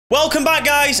Welcome back,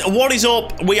 guys. What is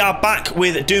up? We are back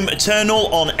with Doom Eternal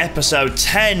on episode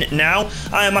 10 now.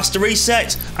 I am Master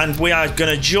Reset, and we are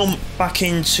going to jump back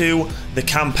into the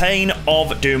campaign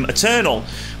of Doom Eternal.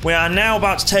 We are now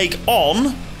about to take on,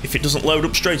 if it doesn't load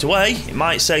up straight away, it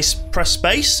might say press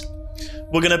space.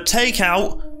 We're going to take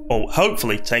out, or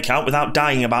hopefully take out without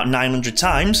dying about 900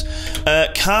 times,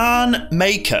 KILLED the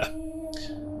Maykr.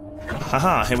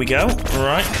 Haha, here we go.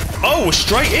 Right. Oh, we're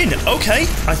straight in. Okay.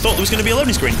 I thought there was going to be a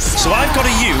loading screen. So I've got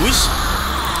to use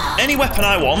any weapon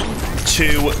I want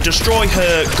to destroy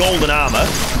her golden armor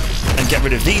and get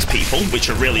rid of these people, which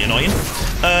are really annoying.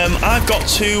 I've got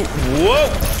to... Whoa!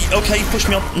 Okay, you pushed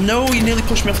me off. No, you nearly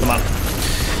pushed me off the map.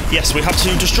 Yes, we have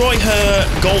to destroy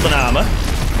her golden armor.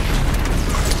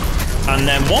 And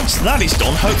then once that is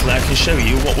done, hopefully I can show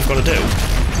you what we've got to do.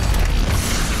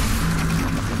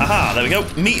 Aha, there we go.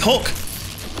 Meat hook.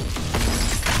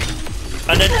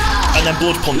 And then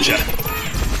blood puncher.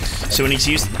 So we need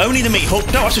to use only the meat hook.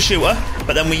 Don't have to shoot her,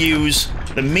 but then we use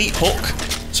the meat hook.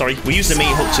 Sorry, we use the meat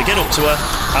hook to get up to her,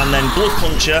 and then blood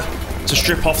puncher to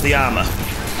strip off the armor.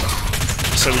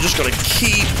 So we just got to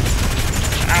keep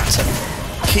at her.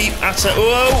 Keep at her.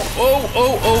 Oh, oh,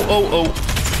 oh, oh, oh,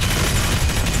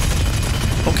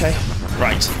 oh. Okay,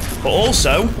 right. But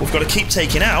also, we've got to keep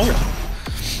taking out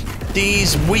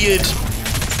these weird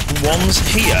ones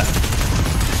here.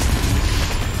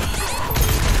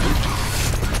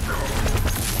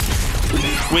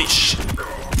 Which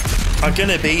are going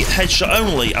to be headshot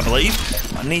only, I believe.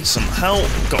 I need some help.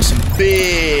 Got some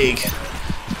big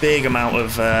amount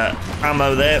of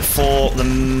ammo there for the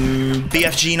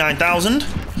BFG 9000.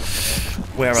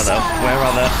 Where are they? Where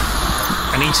are they?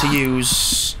 I need to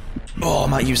use... Oh, I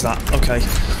might use that. Okay.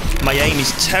 My aim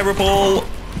is terrible.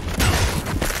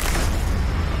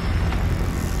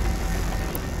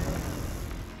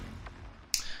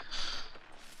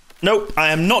 Nope, I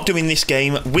am not doing this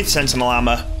game with Sentinel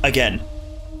armor again.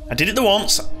 I did it the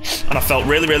once, and I felt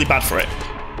really, really bad for it.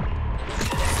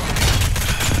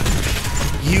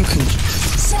 You can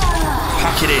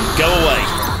pack it in. Go away.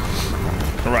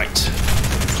 Right.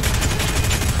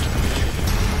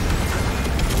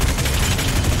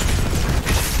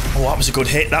 Oh, that was a good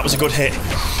hit. That was a good hit.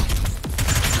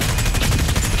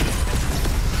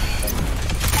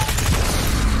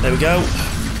 There we go.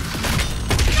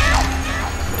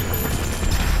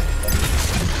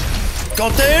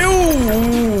 God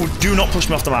damn! Do not push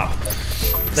me off the map.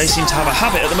 They seem to have a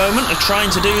habit at the moment of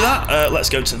trying to do that. Let's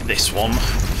go to this one.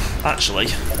 Actually,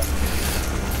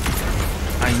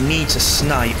 I need to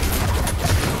snipe.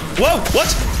 Whoa!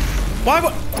 What? Why?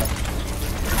 What?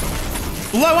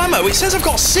 Low ammo. It says I've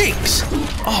got 6.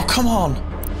 Oh, come on.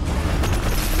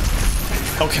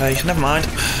 Okay, never mind.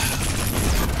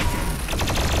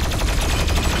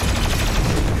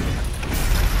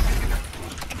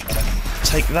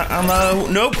 Take that ammo.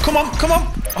 Nope, come on, come on.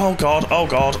 Oh god, oh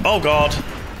god, oh god.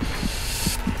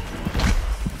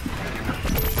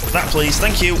 That please,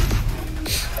 thank you.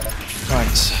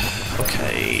 Right,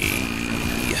 okay.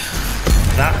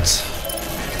 That.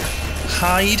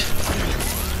 Hide.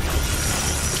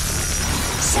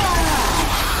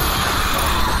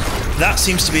 That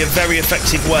seems to be a very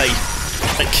effective way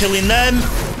at killing them.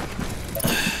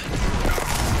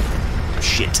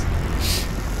 Shit.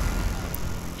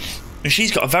 And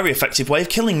she's got a very effective way of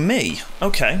killing me.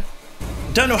 Okay.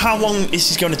 Don't know how long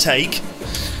this is going to take.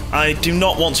 I do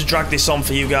not want to drag this on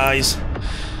for you guys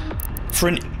for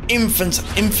an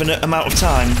infinite amount of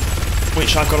time,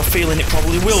 which I've got a feeling it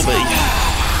probably will be.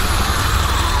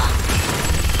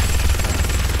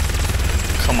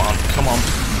 Come on, come on.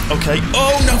 Okay.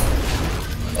 Oh, no.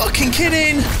 Fucking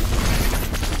kidding.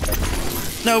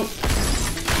 No.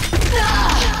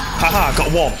 Haha,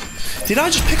 got 1. Did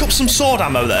I just pick up some sword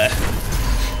ammo there?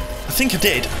 I think I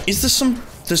did. Is there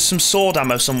there's some sword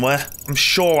ammo somewhere? I'm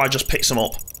sure I just picked some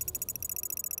up.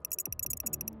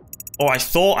 Or I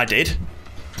thought I did.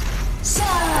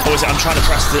 Or is it I'm trying to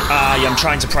press the... yeah, I'm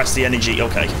trying to press the energy.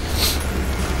 Okay.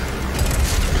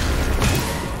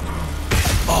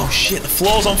 Oh shit, the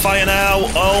floor's on fire now.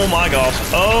 Oh my god.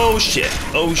 Oh shit.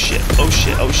 Oh shit. Oh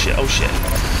shit. Oh shit. Oh shit.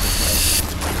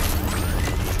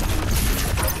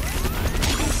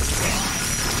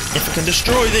 If I can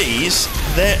destroy these,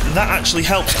 that actually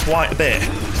helps quite a bit.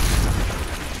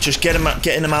 Just getting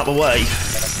them out of the way.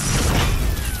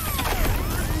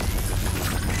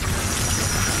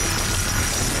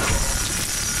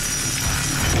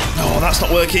 Oh, that's not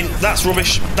working. That's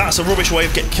rubbish. That's a rubbish way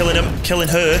of killing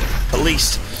her, at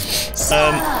least.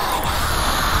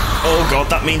 Oh god,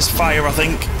 that means fire, I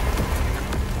think.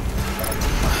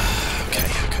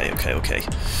 Okay.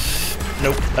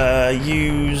 Nope.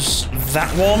 Use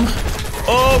that one.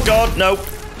 Oh, God, no.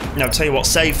 No, tell you what,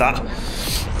 save that.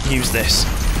 Use this.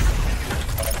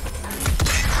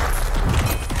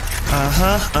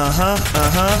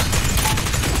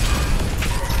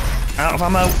 Out of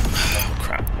ammo. Oh,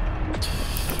 crap.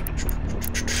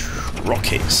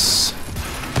 Rockets.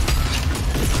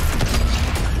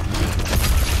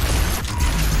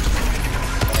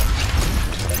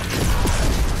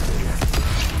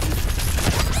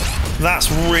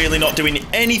 That's really not doing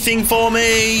anything for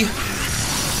me.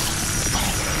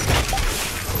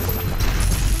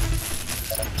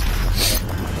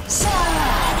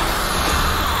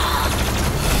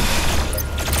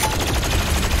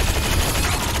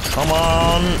 Come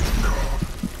on.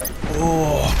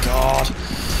 Oh, God.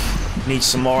 Need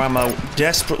some more ammo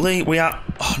desperately. We are...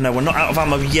 Oh, no, we're not out of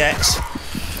ammo yet.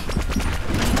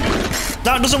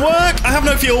 That doesn't work. I have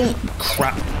no fuel.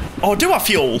 Crap. Oh, do I have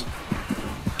fuel?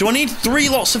 Do I need 3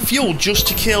 lots of fuel just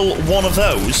to kill one of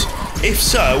those? If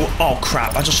so... Oh,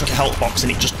 crap. I just took a health box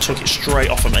and it just took it straight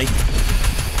off of me.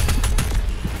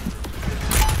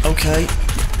 Okay.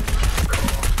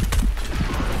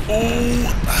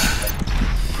 Oh...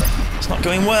 Not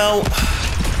going well.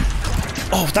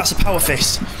 Oh, that's a power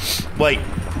fist. Wait,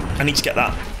 I need to get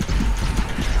that.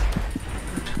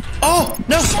 Oh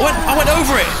no, I went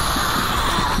over it.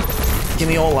 Give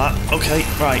me all that. Okay,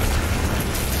 right.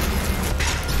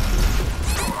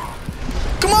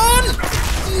 Come on!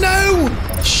 No!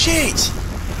 Shit!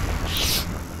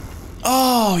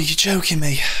 Oh, you're joking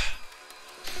me.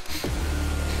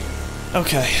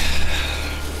 Okay.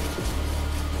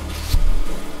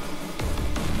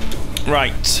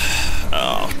 Right.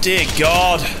 Oh, dear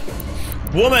God.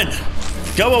 Woman,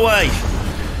 go away.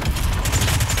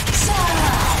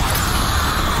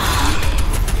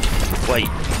 Wait.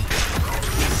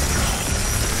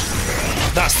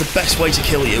 That's the best way to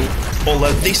kill you.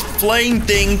 Although this flame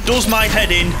thing does my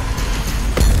head in.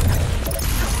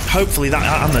 Hopefully that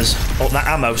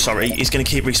ammo, sorry, is going to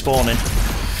keep respawning.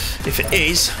 If it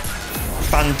is,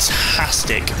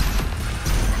 fantastic.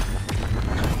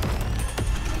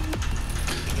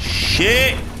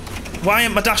 Shit! Why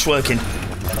ain't my dash working?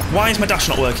 Why is my dash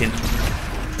not working?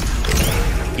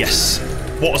 Yes.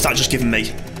 What was that just giving me?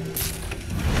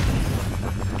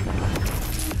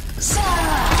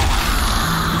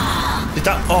 Did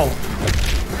that... Oh.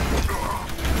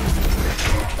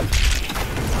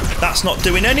 That's not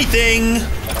doing anything!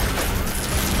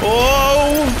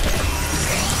 Oh!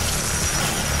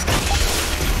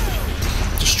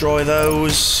 Destroy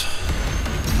those.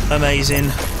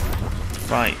 Amazing.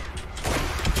 Right.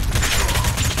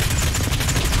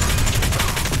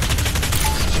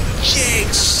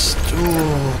 Jigs!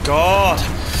 Oh, God.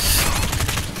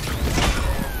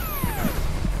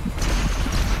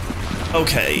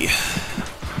 Okay.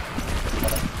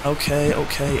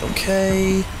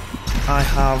 Okay. I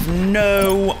have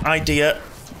no idea.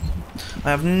 I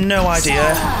have no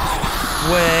idea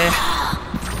where...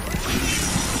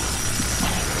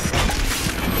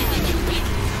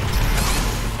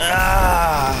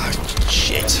 Ah,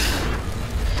 shit.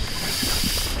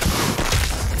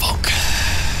 Fuck.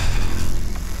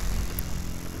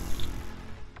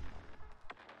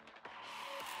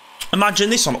 Imagine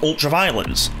this on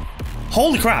ultraviolence.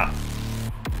 Holy crap.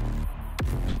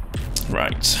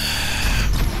 Right.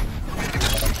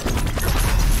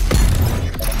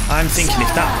 I'm thinking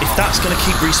if that's gonna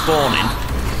keep respawning.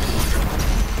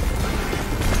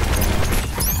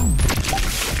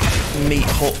 Meat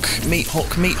hook, meat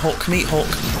hook, meat hook, meat hook.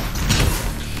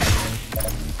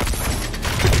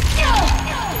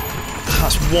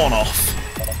 That's one off.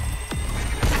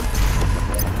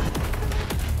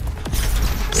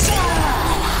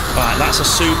 Right, that's a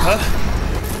super.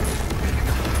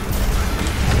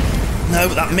 No,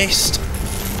 that missed.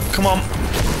 Come on.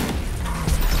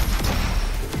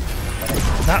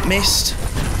 That missed.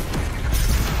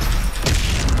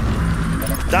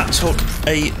 That took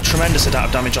a tremendous amount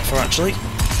of damage off her, actually.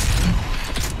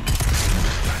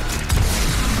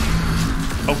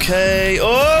 Okay.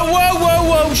 Oh,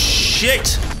 whoa,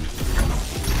 shit.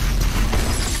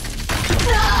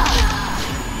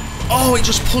 Oh, it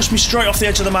just pushed me straight off the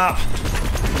edge of the map.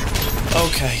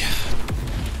 Okay.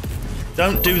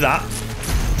 Don't do that.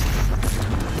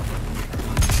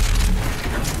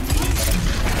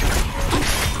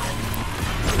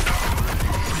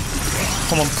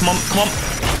 Come on.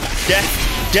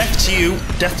 Death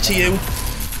to you.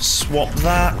 Swap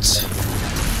that.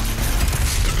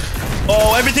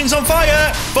 Oh, everything's on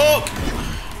fire! Fuck!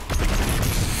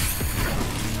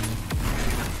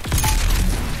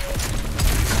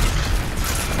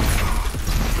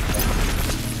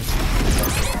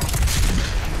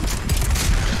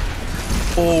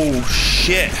 Oh,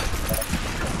 shit.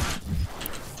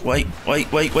 Wait.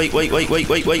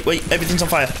 Everything's on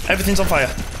fire. Everything's on fire.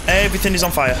 Everything is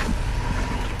on fire.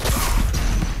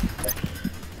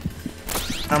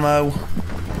 Ammo.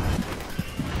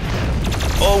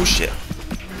 Oh shit.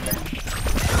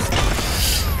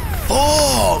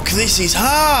 Fuck, this is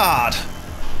hard.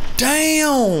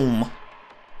 Damn.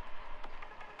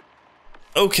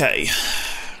 Okay.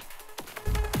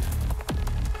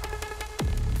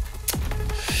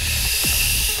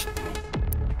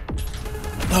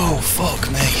 Oh, fuck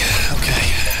me. Okay.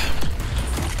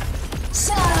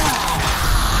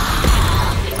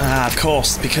 Ah, of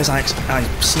course, because I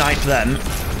sniped them,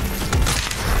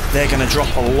 they're going to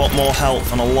drop a lot more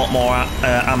health and a lot more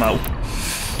ammo.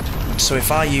 So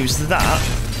if I use that...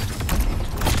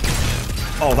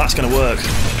 Oh, that's going to work.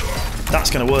 That's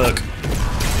going to work.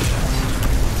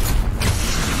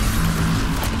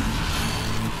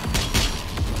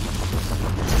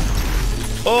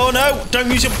 Oh no! Don't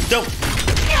use your... Don't...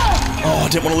 Oh, I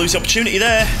didn't want to lose the opportunity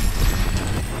there.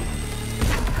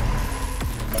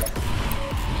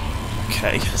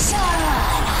 Okay.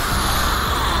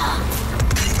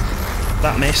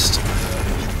 That missed.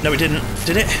 No, it didn't.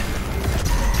 Did it?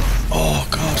 Oh,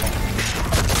 God.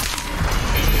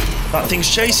 That thing's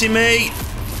chasing me.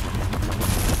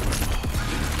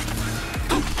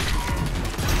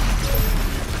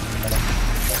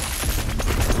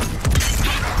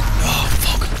 Oh,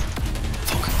 fuck.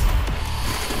 Fuck.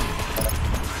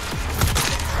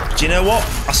 Do you know what?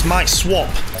 I might swap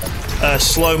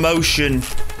slow motion.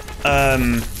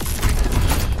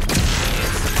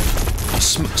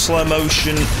 Slow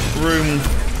motion room.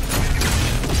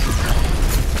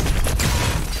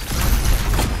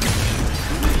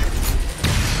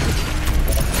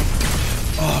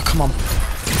 Oh, come on.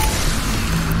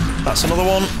 That's another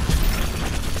one.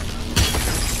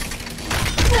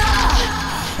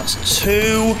 That's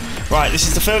two. Right, this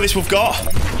is the furthest we've got.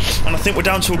 And I think we're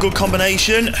down to a good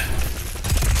combination.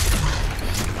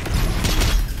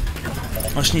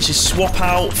 I just need to swap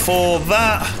out for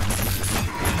that.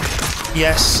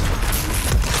 Yes.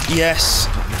 Yes.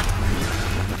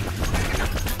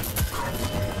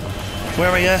 Where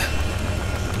are you?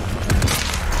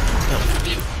 Oh,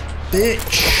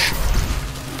 bitch.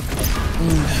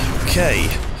 Okay.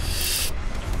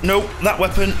 Nope, that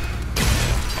weapon.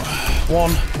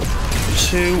 1,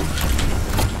 2,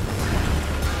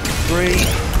 3,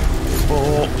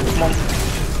 4. Come on.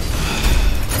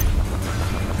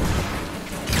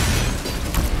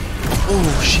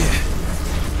 Oh, shit.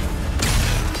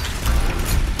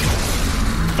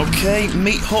 Okay,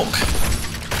 meat hook.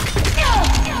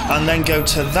 And then go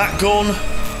to that gun.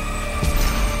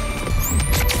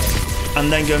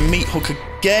 And then go meat hook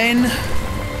again.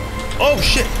 Oh,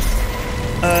 shit.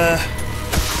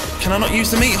 Can I not use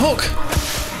the meat hook?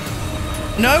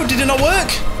 No, did it not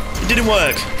work? It didn't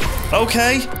work.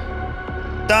 Okay.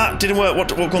 That didn't work.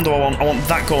 What gun do I want? I want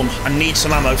that gun. I need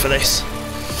some ammo for this.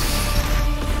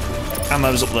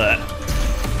 Ammo's up there.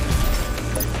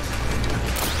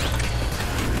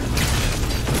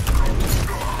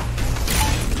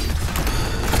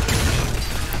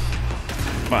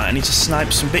 Right, I need to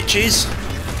snipe some bitches.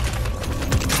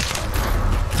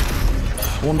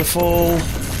 Wonderful.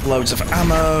 Loads of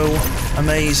ammo.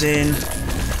 Amazing.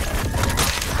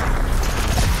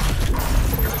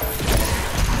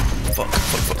 Fuck.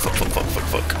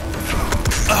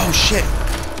 Oh, shit.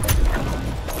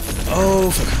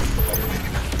 Oh, fuck.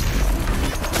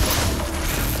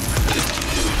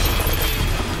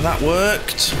 That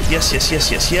worked.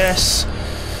 Yes.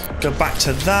 Go back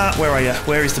to that. Where are you?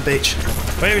 Where is the bitch?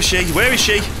 Where is she? Where is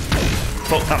she?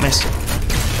 Fuck, that missed.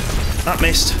 That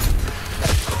missed.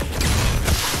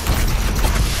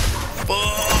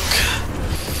 Fuck.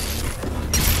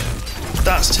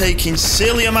 That's taking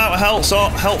silly amount of health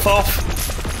off.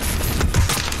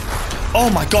 Oh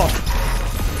my god.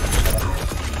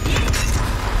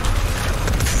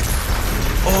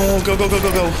 Oh, go.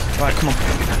 Right, come on.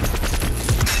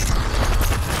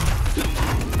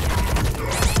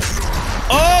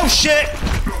 Oh shit!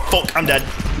 Fuck, I'm dead.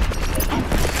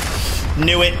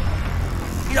 Knew it.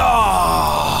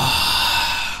 Oh.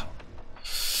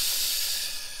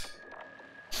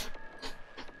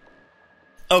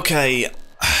 Okay,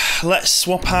 let's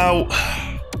swap out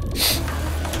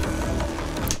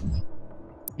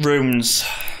rooms.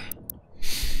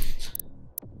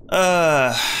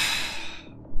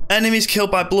 Enemies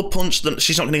killed by blood punch, then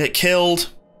she's not going to get killed.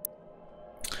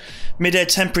 Mid-air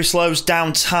temporary slows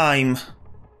down time.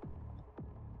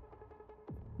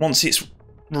 Once it's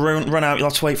run out, you'll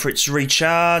have to wait for it to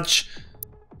recharge.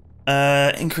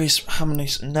 Increase how many?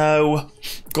 No.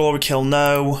 Glory kill,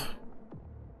 no.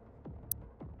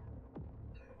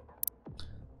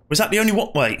 Was that the only one?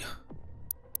 Wait.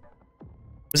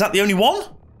 Was that the only one?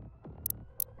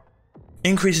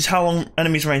 Increases how long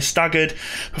enemies remain staggered.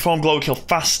 Perform glow kill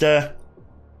faster.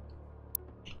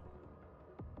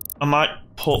 I might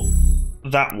put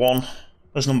that one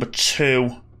as number 2.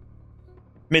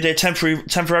 Mid-air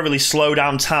temporarily slow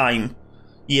down time.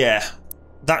 Yeah,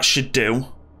 that should do.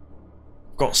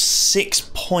 Got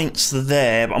 6 points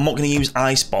there, but I'm not going to use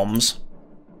ice bombs.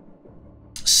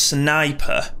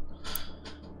 Sniper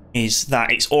is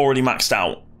that. It's already maxed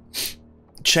out.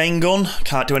 Chain gun,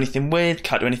 can't do anything with.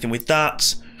 Can't do anything with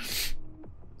that.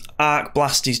 Arc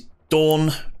blast is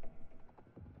done.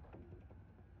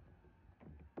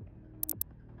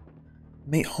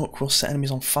 Meat hook will set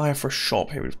enemies on fire for a short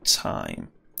period of time.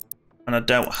 And I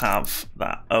don't have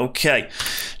that. Okay.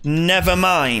 Never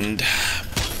mind.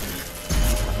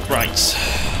 Right.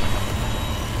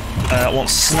 I want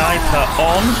sniper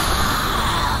on.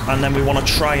 And then we want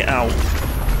to try it out.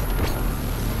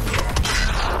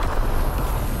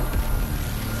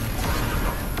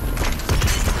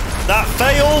 That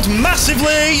failed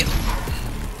massively!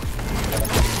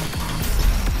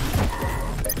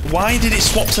 Why did it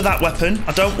swap to that weapon?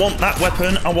 I don't want that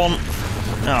weapon. I want...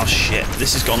 Oh shit,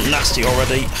 this has gone nasty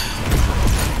already.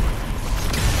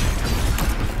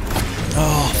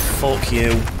 Oh, fuck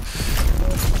you.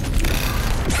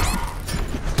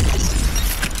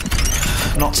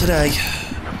 Not today.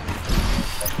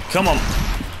 Come on.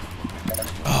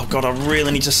 Oh god, I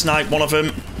really need to snipe one of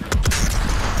them.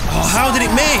 Oh, how did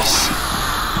it miss?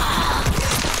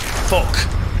 Fuck.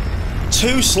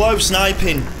 Too slow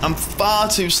sniping. I'm far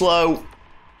too slow.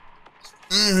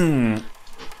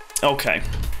 Okay.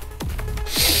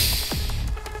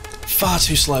 Far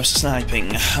too slow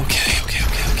sniping. Okay.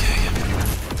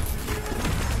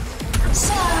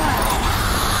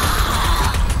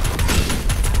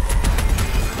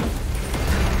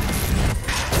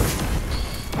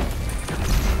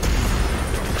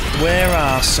 Where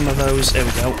are some of those? Here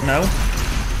we go. No.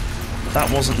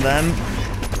 That wasn't them.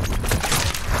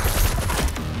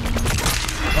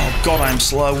 Oh god, I'm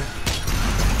slow.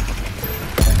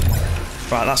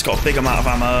 Right, that's got a big amount of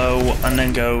ammo. And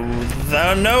then go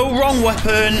there. No, wrong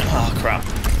weapon. Oh crap.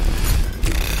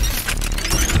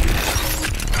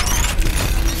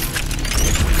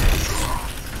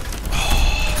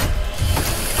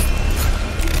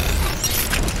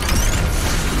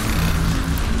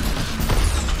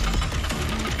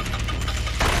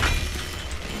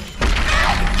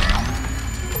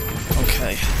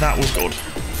 That was good.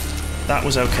 That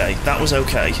was okay. That was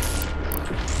okay.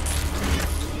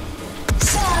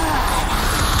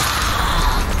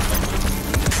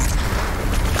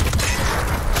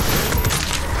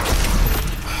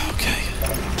 Okay.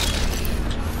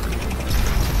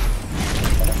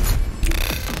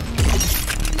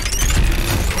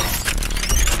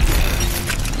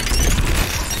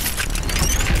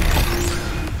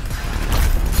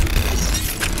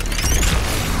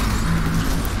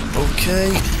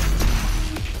 Okay.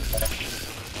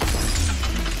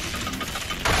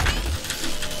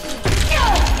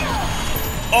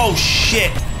 Oh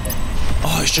shit!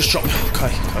 Oh, it's just dropped.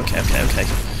 Okay.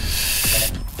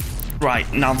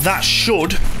 Right, now that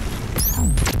should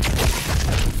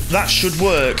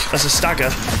work as a stagger.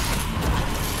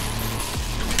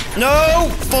 No!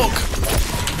 Fuck!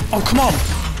 Oh, come on!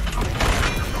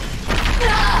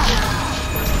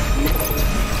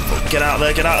 Get out of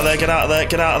there, get out of there, get out of there,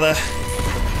 get out of there.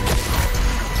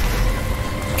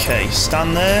 Okay,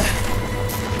 stand there.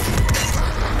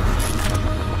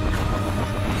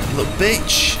 You little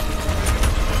bitch.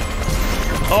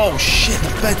 Oh shit, the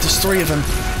bed, there's 3 of them.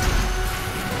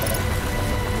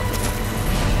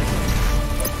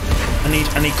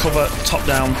 I need cover, top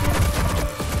down.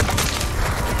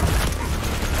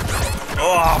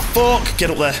 Oh fuck!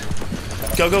 Get up there.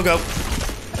 Go, go, go.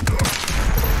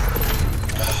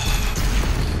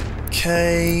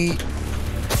 Okay.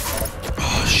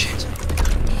 Oh shit.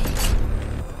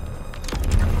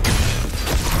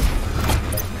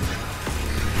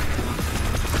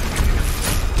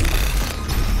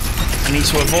 I need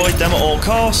to avoid them at all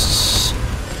costs.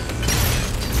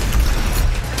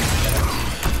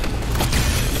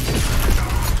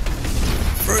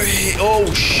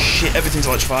 Oh shit, everything's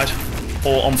electrified.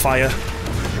 Or on fire.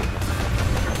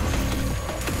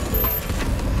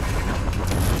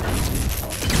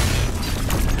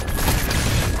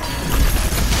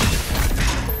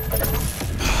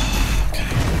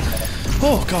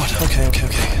 Oh god, okay.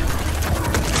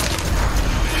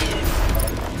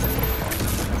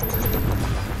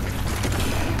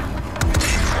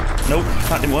 Nope,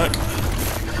 that didn't work.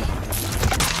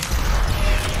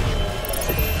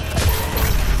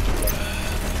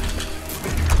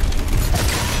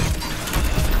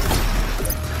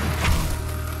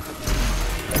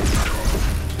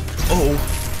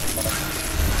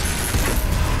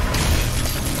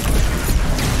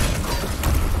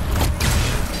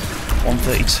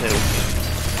 132.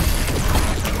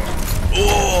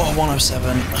 Oh,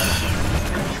 107.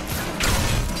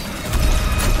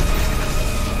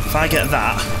 If I get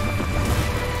that,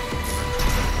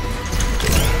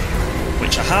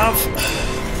 which I have.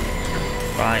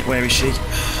 Right, where is she?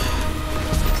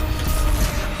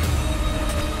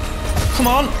 Come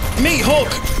on, meat hook,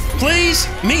 please,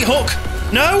 meat hook.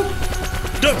 No,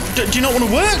 do you not want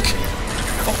to work?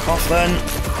 Fuck off then.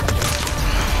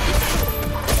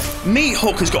 Meat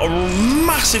hook has got a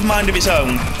massive mind of its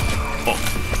own. Fuck.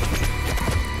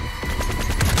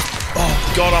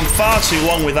 Oh god, I'm far too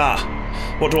long with that.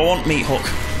 What do I want, meat hook?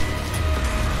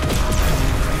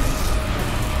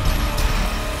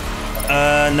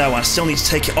 No, I still need to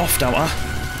take it off, don't I?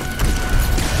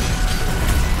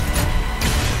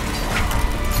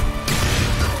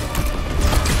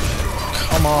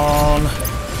 Come on.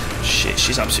 Shit,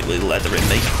 she's absolutely leathering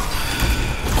me.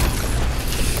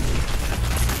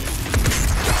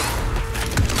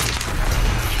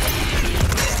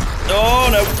 Oh,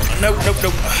 no. No.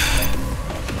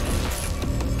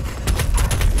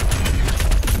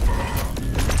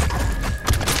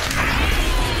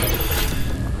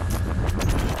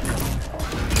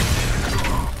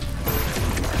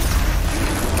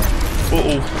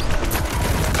 Uh-oh.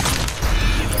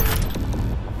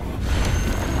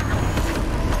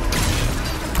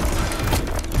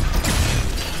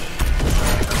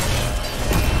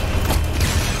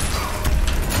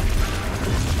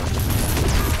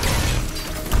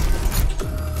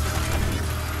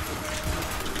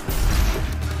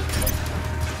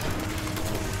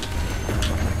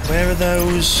 Where are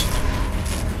those?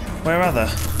 Where are they?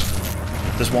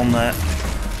 There's one there.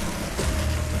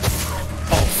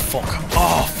 Fuck.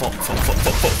 Oh, fuck.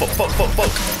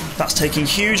 That's taking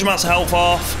huge amounts of health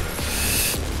off.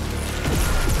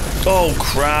 Oh,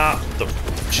 crap.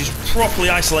 She's properly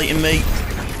isolating me.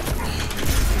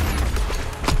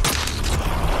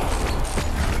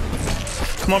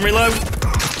 Come on, reload.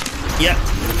 Yeah.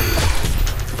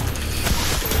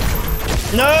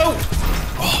 No!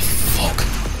 Oh, fuck.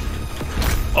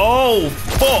 Oh,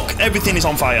 fuck. Everything is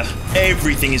on fire.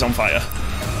 Everything is on fire.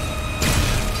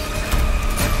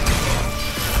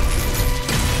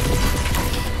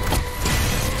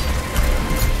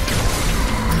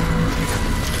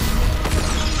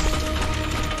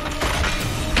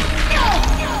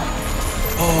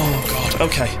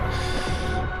 Okay.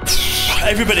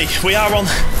 Everybody, we are on.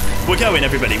 We're going,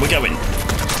 everybody. We're going.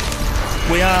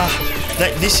 We are.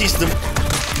 This is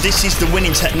the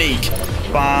winning technique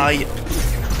by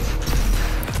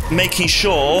making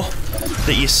sure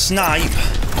that you snipe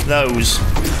those.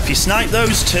 If you snipe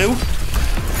those two,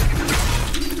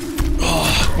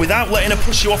 without letting her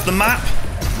push you off the map,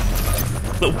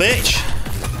 little bitch.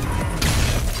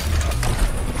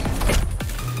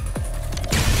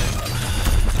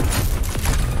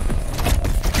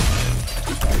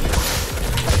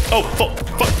 Oh, fuck.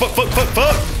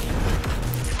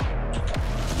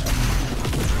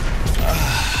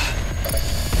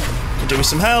 Could do with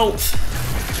some health.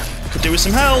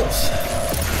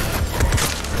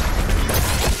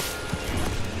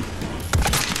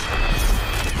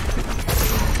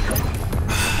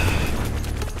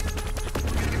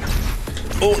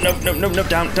 Oh, no.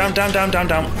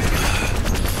 Down.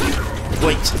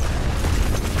 Wait.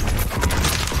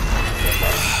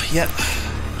 Yep.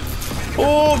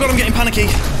 Oh god, I'm getting panicky.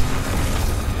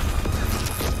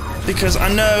 Because I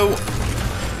know...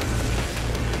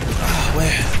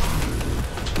 where?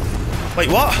 Wait,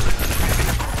 what?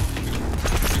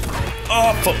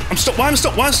 Oh, fuck. I'm stuck. Why am I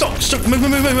stuck? Stuck.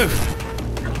 Move.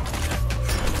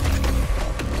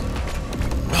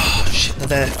 Oh, shit, they're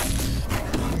there.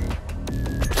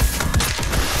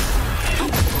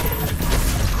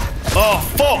 Oh,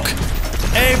 fuck!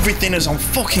 Everything is on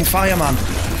fucking fire, man.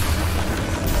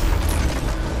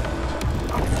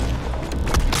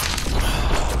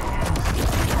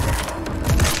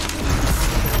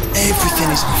 Everything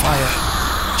is on fire.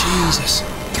 Jesus.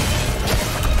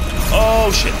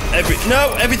 Oh shit.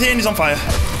 Everything is on fire.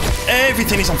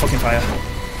 Everything is on fucking fire.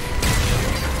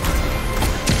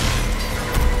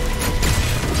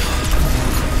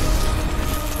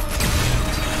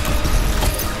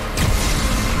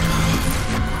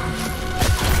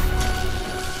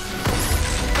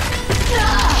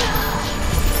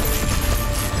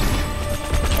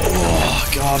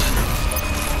 Oh god.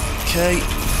 Okay.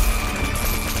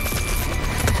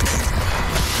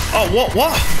 Oh,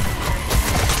 what?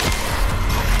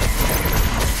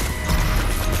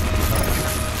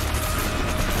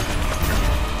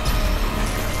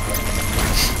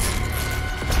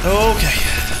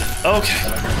 Okay.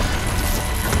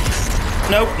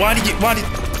 No, why did...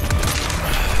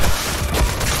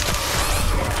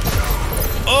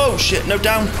 shit, no,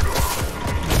 down.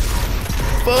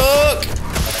 Fuck!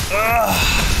 Ugh.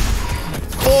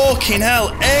 Fucking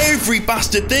hell, every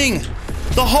bastard thing!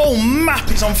 The whole map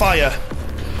is on fire!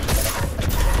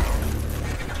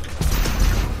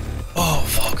 Oh,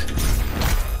 fuck.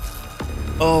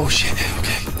 Oh, shit,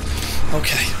 okay.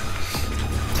 Okay.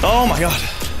 Oh my god.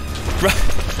 Right.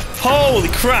 Holy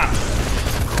crap!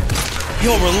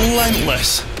 You're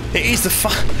relentless. It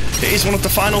is one of the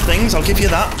final things, I'll give you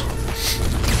that.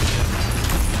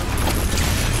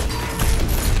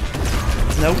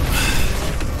 Nope.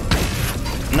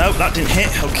 Nope, that didn't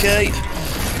hit. Okay.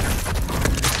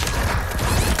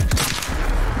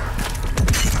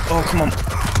 Oh, come on.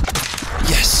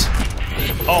 Yes.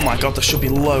 Oh my god, there should be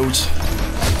loads.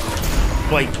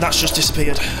 Wait, that's just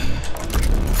disappeared.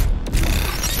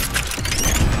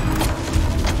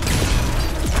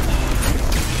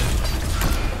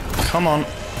 Come on.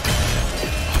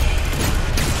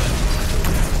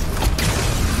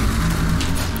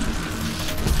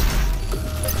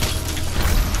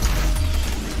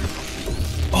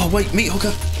 Oh, wait, meat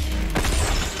hooker.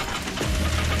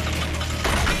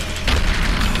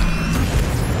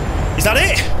 Is that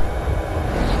it?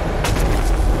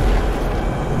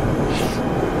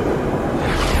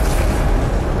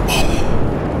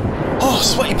 Oh,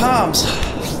 sweaty palms.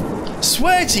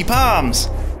 Sweaty palms.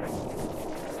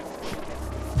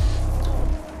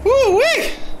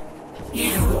 Woo-wee!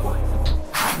 You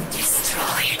have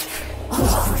destroyed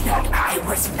all that I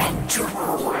was meant to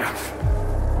rule.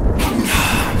 And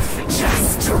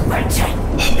just to reject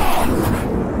them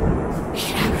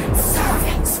in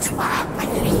servants to our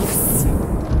beliefs.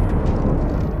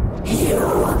 You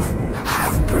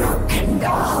have broken the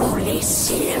holy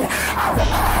seal of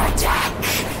Erdak.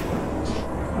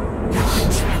 Your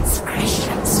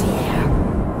transgressions here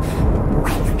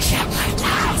will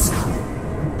jeopardize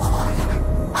all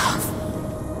of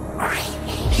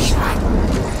creation.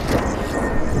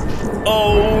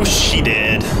 Oh, she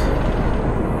did.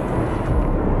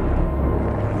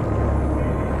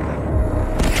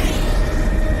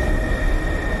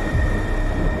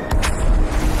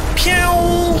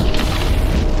 Pew!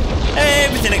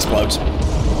 Everything explodes.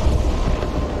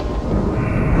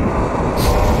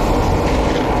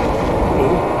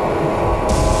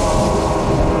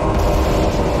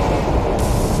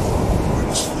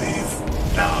 Let's leave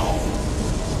now.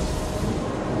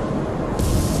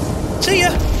 See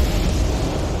ya.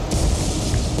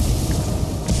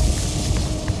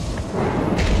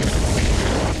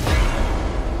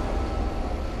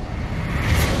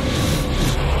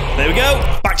 There we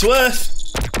go. Back to Earth.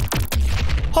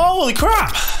 Holy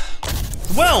crap.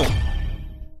 Well.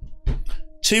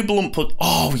 2 blunt punch.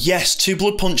 Oh, yes. 2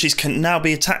 blood punches can now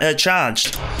be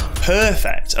charged.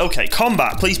 Perfect. Okay,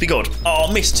 combat. Please be good.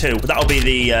 Oh, missed 2. That'll be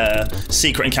the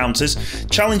secret encounters.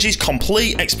 Challenges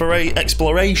complete.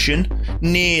 Exploration.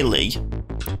 Nearly.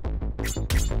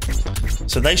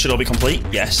 So they should all be complete.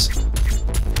 Yes.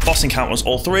 Boss encounters,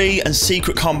 all 3. And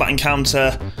secret combat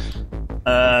encounter.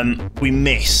 We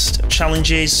missed.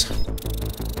 Challenges.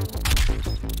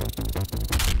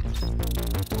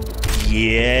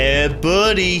 Yeah,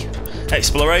 buddy.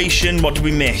 Exploration. What did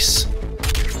we miss?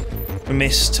 We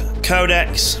missed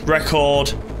codex,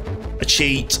 record, a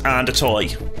cheat, and a toy.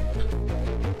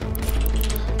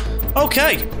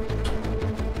 Okay.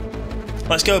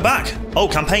 Let's go back. Oh,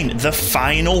 campaign. The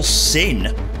final sin.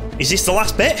 Is this the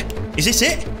last bit? Is this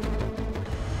it?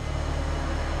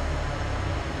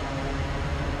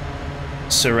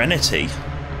 Serenity.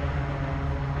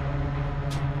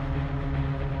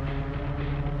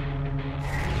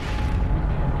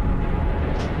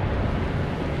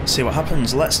 See what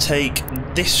happens. Let's take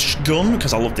this gun,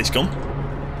 because I love this gun.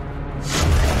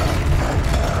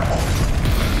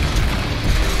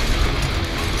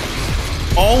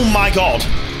 Oh my god.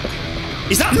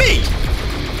 Is that me?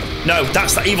 No,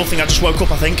 that's that evil thing I just woke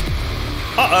up, I think.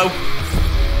 Uh-oh.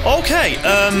 Okay,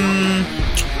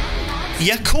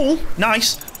 yeah, cool.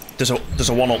 Nice. There's a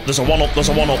one up. There's a one up. There's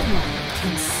a one up.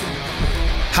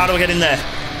 How do I get in there?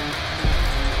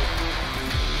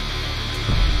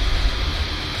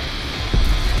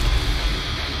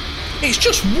 It's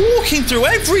just walking through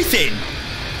everything.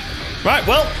 Right,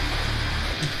 well.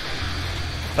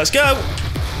 Let's go.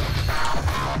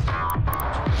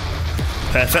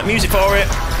 Perfect music for it.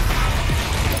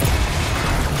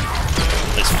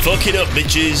 Let's fuck it up,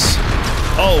 bitches.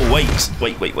 Oh, wait.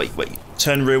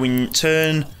 Turn, ruin,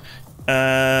 turn.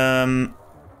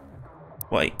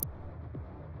 Wait.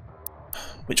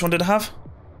 Which one did I have?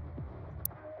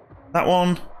 That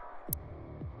one.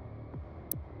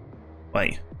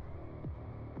 Wait.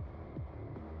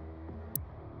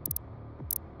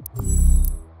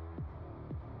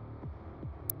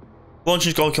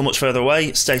 Launching glowy kill much further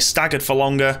away. Stay staggered for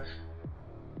longer.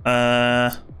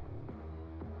 3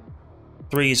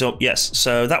 is up. Yes.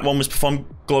 So that one was perform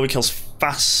glowy kills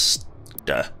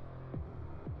faster.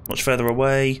 Much further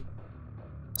away.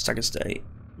 Staggered state.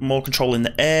 More control in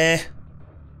the air.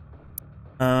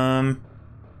 No.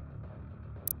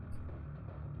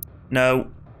 No.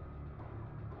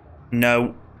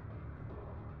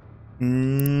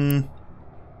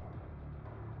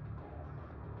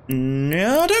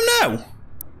 No, I don't know.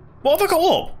 What have I got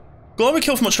up? Glowy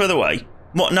kill from much further away.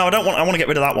 What? No, I don't want. I want to get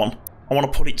rid of that one. I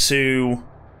want to put it to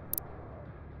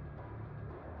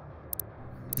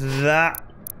that.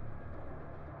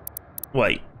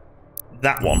 Wait,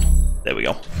 that one. There we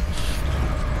go.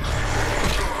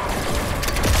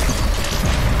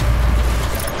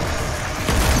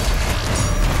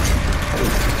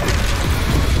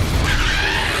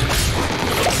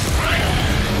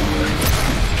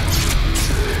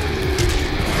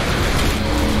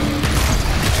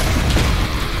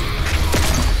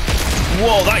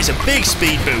 Whoa, that is a big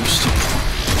speed boost.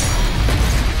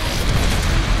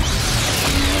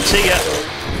 See ya.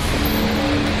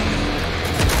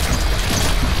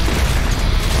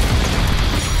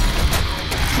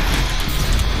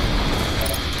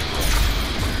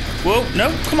 Whoa, no,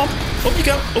 come on. Up you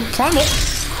go. Up, climb up.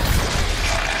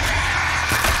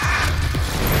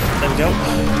 There we go.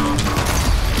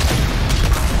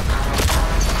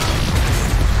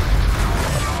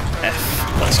 F.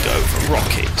 Let's go for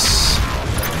rockets.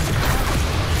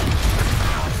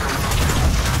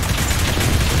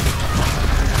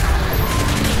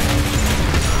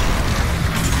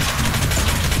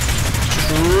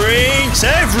 Drinks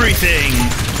everything!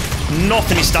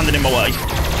 Nothing is standing in my way.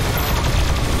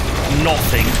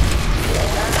 Nothing.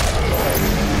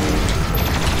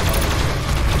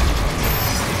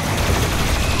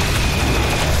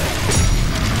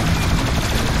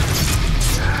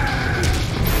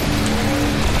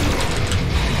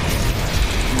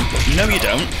 No, you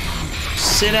don't.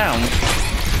 Sit down.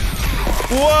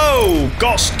 Whoa!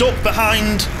 Got stuck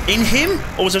behind in him?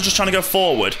 Or was I just trying to go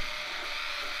forward?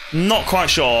 Not quite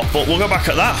sure, but we'll go back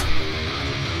at that.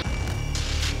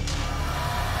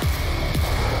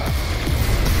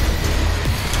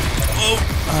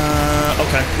 Oh,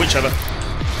 okay, whichever.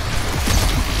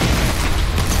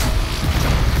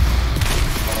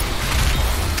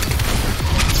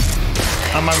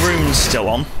 Are my runes still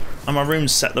on? Are my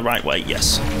runes set the right way?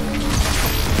 Yes.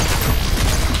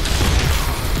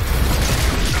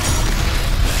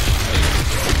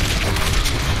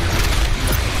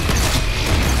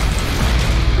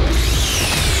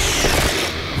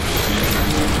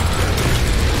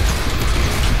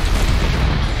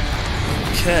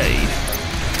 Okay.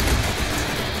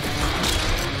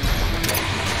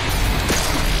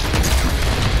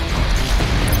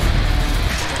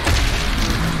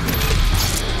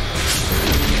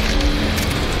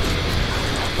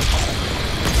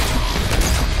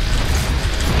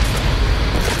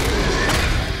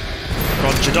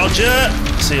 Roger, dodger.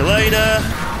 See you later.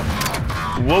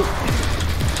 Whoa.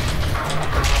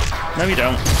 No, you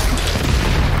don't.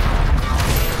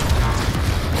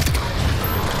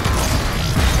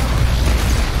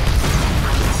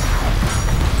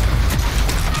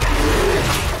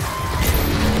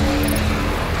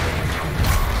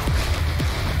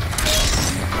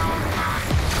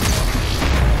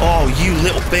 Oh, you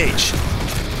little bitch.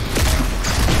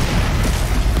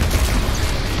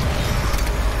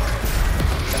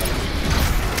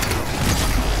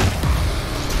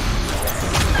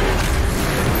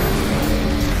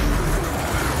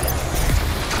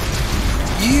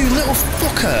 You little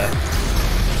fucker.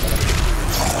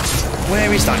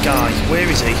 Where is that guy? Where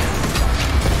is he?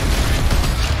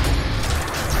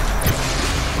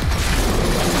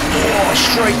 Oh,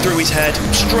 straight through his head.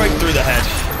 Straight through the head.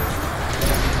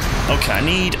 Okay, I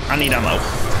need ammo.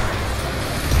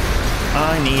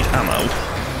 I need ammo.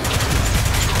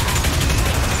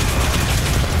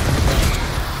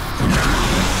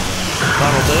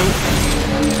 That'll do.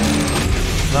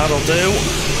 That'll do.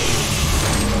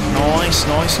 Nice,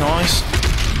 nice, nice.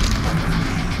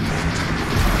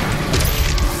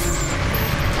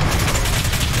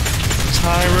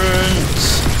 Tyrant.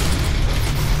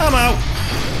 I'm out.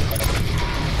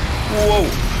 Whoa.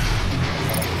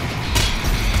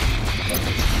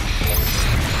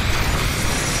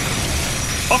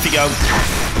 Off you go.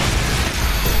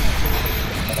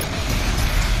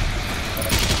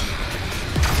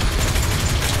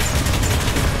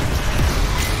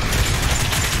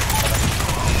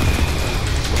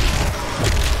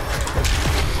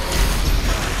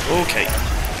 Okay.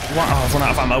 Wow, I've run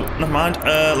out of ammo. Never mind.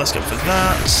 Let's go for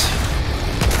that.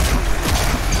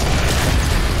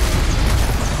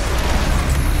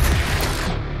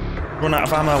 Run out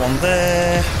of ammo on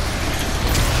there.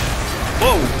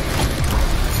 Whoa!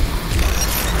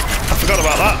 I forgot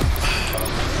about that.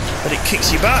 But it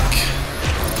kicks you back.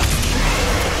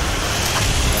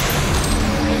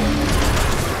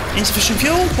 Insufficient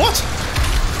fuel? What?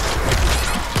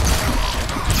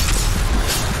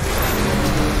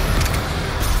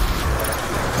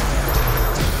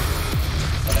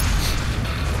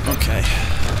 Okay.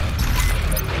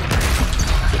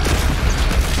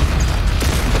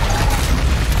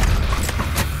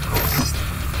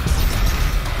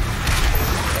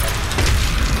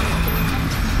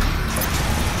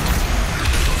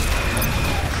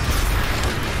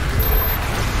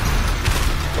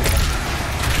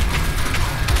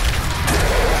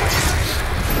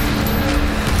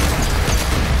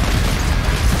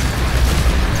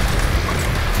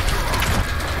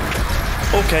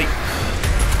 Okay.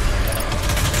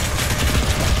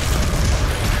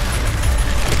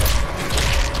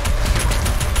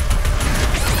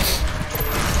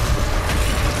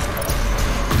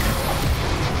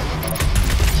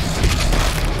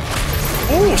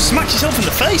 Oh, smacked yourself in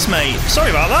the face, mate. Sorry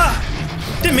about that.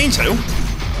 Didn't mean to.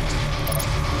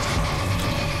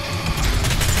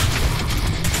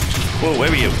 Whoa,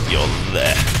 where are you? You're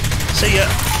there. See ya.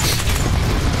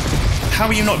 How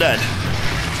are you not dead?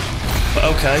 But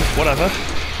okay, whatever.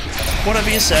 Whatever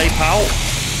you say, pal.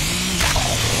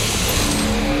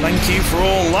 Thank you for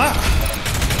all that.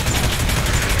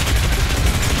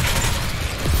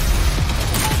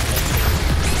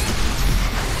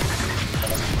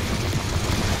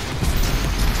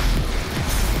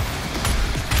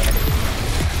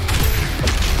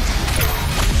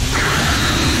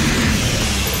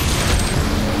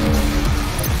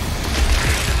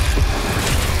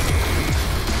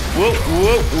 Whoa,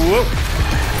 whoa, whoa.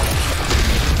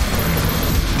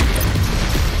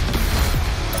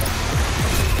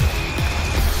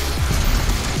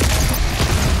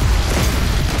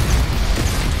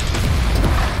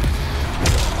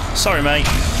 Sorry, mate.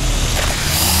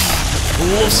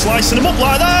 Love slicing them up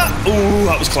like that. Ooh,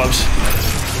 that was close.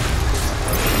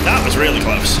 That was really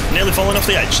close. Nearly falling off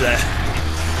the edge there.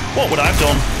 What would I have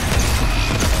done?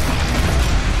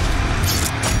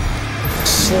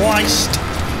 Sliced.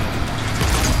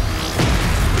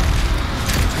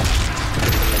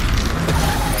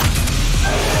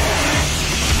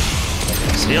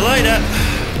 See you later.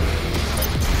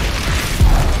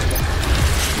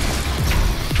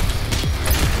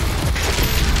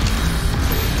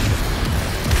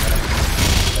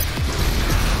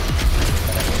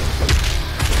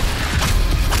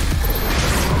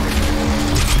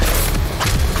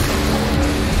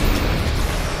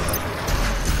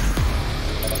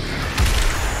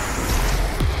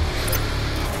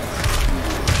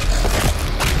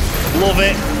 Love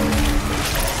it.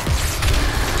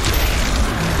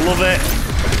 Love it.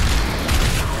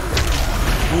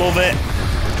 Love it.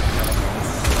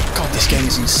 God, this game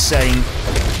is insane.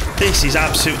 This is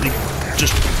absolutely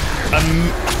just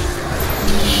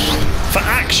for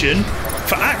action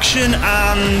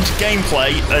and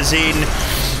gameplay, as in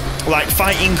like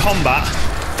fighting combat,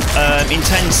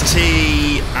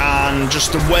 intensity, and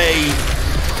just the way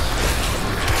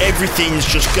everything's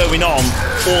just going on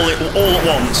all at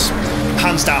once.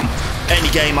 Hands down, any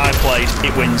game I've played,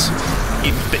 it wins.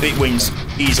 It wins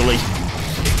easily.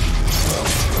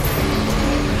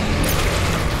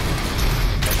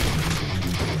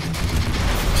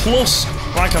 Plus,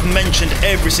 like I've mentioned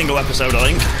every single episode,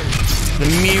 I think, the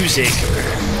music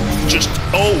just,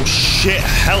 oh shit,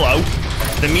 hello.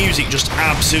 The music just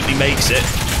absolutely makes it.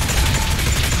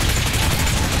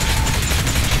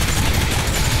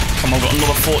 Come on, I've got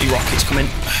another 40 rockets coming.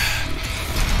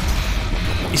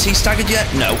 Is he staggered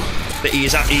yet? No. But he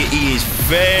is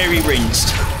very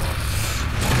rinsed.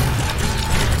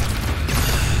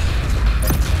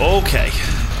 Okay.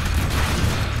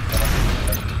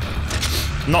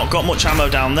 Not got much ammo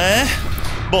down there,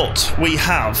 but we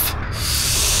have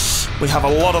a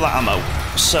lot of that ammo.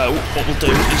 So what we'll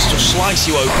do is just slice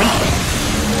you open,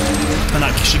 and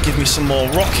that should give me some more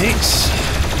rockets.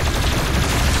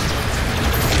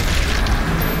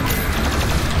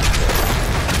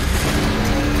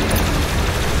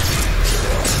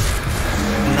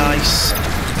 Nice.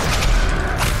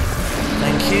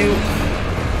 Thank you.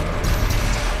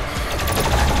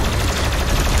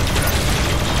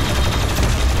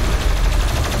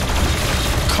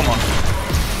 Come on.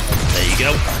 There you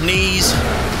go. Knees.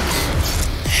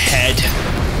 Head.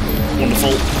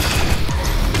 Wonderful.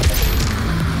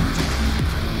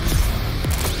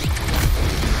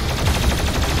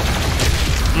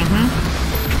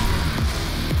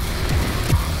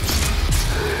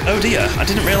 Oh dear, I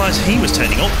didn't realise he was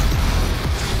turning up.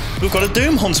 We've got a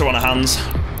Doom Hunter on our hands.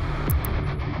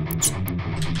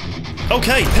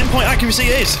 Okay, pinpoint accuracy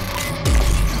it is.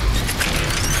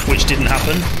 Which didn't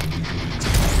happen.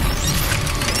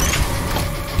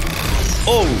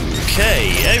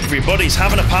 Okay, everybody's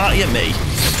having a party at me.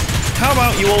 How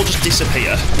about you all just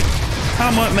disappear? How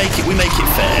might we make it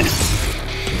fair?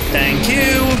 Thank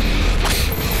you.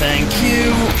 Thank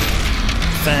you.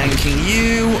 Thanking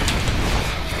you.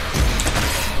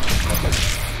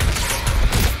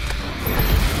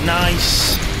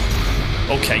 Nice.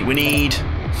 Okay, we need...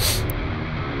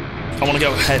 I want to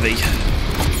go heavy.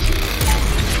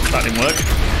 That didn't work.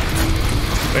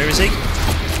 Where is he?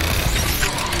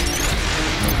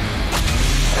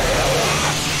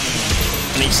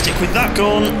 I need to stick with that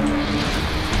gun.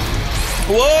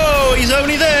 Whoa, he's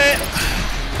only there.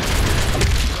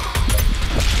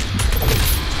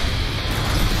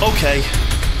 Okay.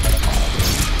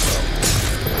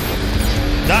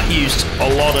 That used a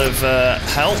lot of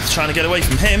health trying to get away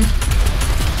from him.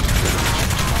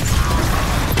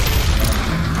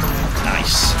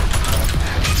 Nice.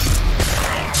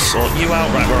 Sort you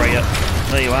out. Right, where are you?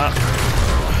 There you are.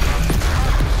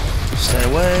 Stay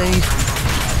away.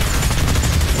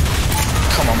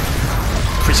 Come on.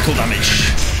 Critical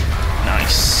damage.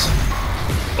 Nice.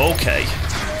 Okay.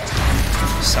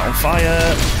 Set on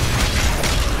fire.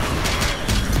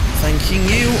 Thanking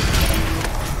you.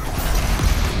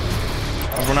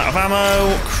 I've run out of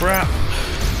ammo. Crap.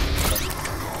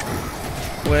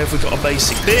 Where have we got a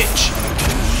basic bitch?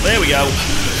 There we go.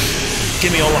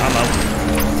 Give me all the ammo.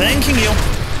 Thanking you.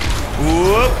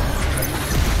 Whoa.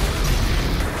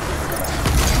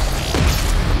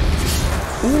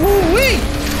 Ooh-wee.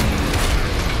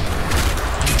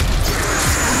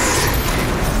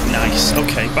 Nice.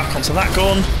 Okay, back onto that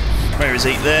gun. Where is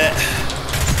he? There.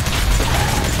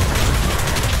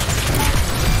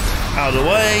 Out of the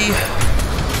way.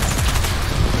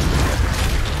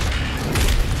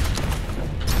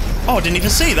 Oh, I didn't even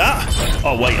see that.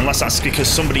 Oh, wait, unless that's because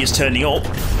somebody is turning up.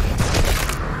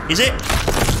 Is it?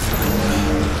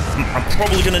 I'm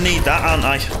probably going to need that, aren't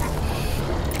I?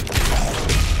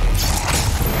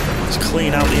 Let's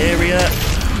clean out the area.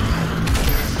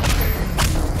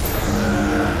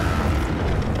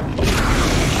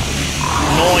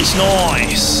 Nice,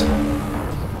 nice.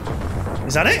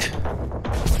 Is that it?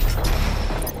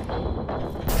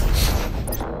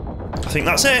 I think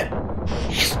that's it.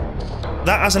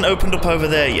 That hasn't opened up over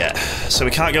there yet, so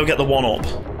we can't go get the one up.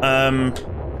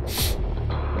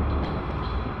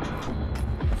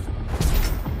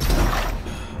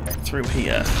 Through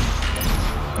here.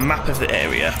 A map of the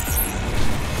area.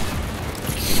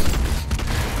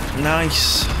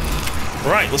 Nice.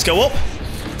 Right, let's go up.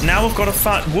 Now we've got to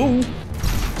find... Woo!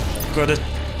 Got to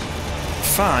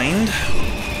find...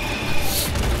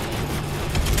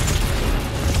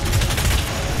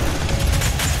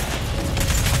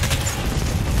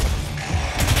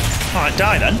 Alright,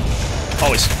 die then.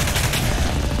 Oh, it's...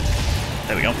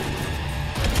 There we go.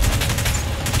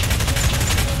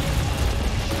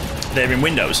 They're in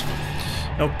windows.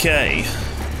 Okay.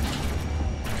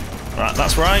 Right,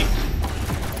 that's right.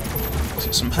 Let's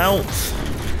get some health.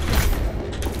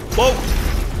 Whoa!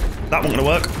 That wasn't gonna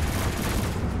work.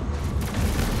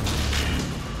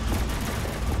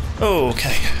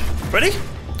 Okay. Ready?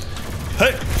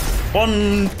 Hey!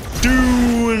 1, 2,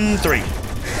 and 3.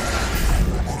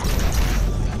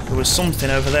 There was something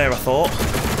over there, I thought.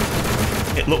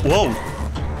 It looked... Whoa!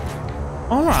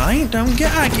 Alright, don't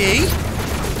get aggy.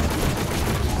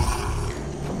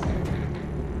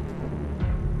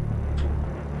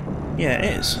 Yeah,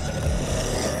 it is.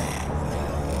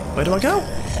 Where do I go?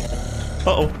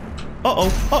 Uh-oh. Uh-oh.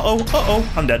 Uh-oh.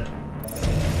 Uh-oh. I'm dead.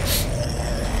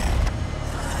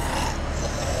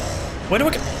 Where do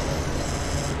I go?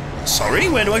 Sorry,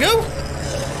 where do I go?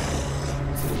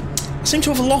 I seem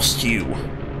to have lost you.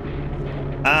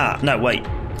 Ah, no, wait.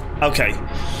 Okay.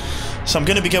 So I'm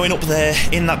going to be going up there,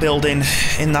 in that building,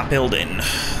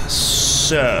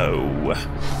 So...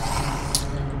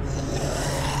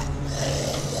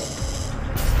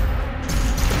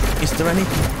 Is there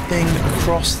anything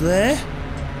across there?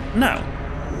 No.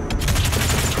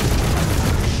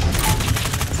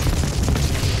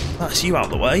 That's you out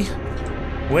the way.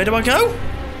 Where do I go?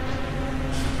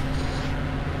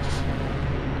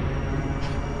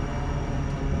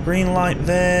 Green light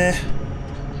there.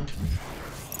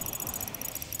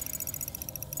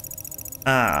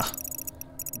 Ah.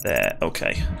 There,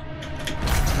 okay.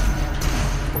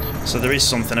 So there is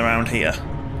something around here.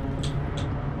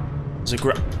 There's a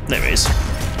there it is.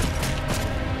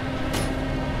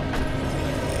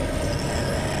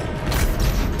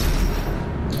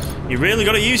 You really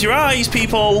got to use your eyes,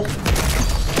 people.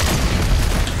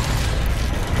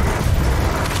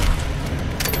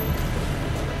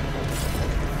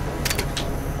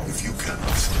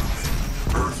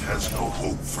 has no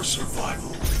hope for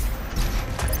survival.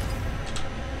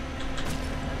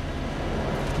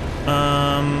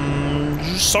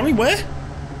 Sorry, where?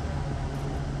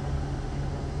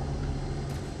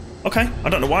 Okay, I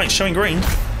don't know why it's showing green.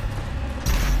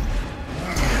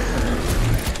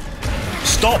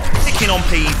 Stop picking on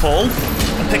people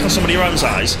and pick on somebody your own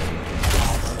size.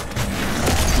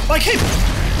 Like him.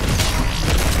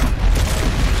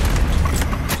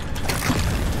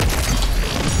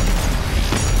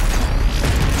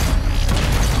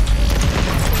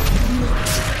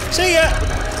 See ya!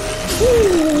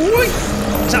 Ooh,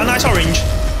 is that a nice orange?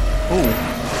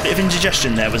 Ooh, bit of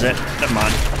indigestion there, was it? Never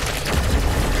mind.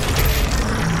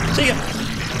 See ya!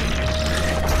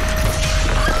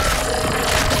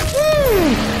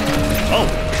 Woo!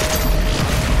 Oh.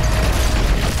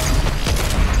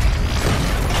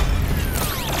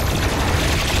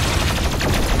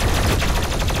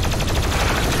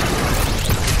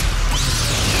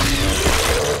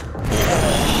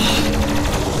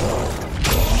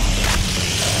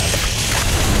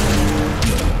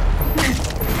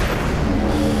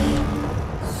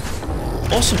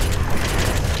 Awesome.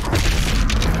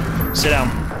 Sit down.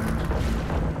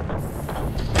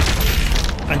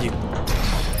 And you.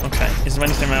 Okay, is there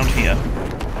anything around here?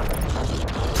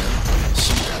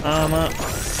 Some armor.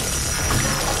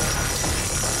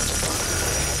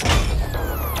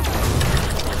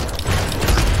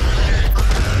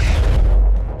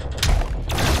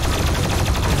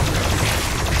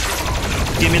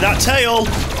 Give me that tail!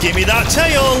 Give me that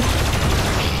tail!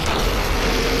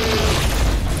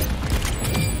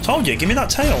 Told you, give me that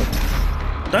tail.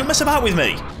 Don't mess about with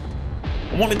me.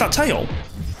 I wanted that tail.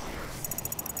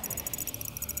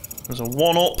 There's a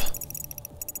 1-up.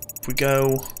 If we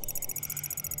go...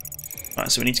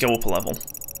 Right, so we need to go up a level.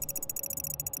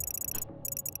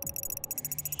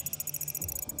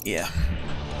 Yeah.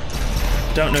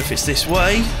 Don't know if it's this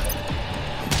way.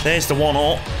 There's the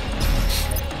 1-up.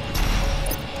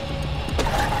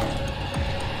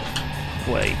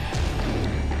 Wait.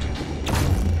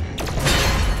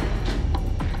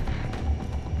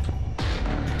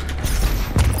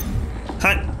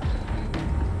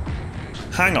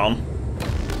 Hang on.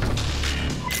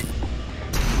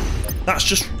 That's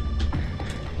just...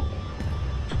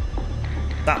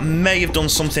 That may have done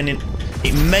something in...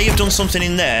 It may have done something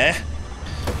in there.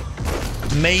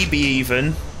 Maybe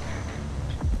even...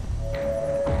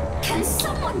 Can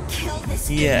someone kill this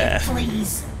idiot,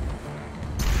 please?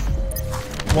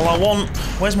 Well, I want...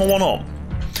 Where's my 1-up?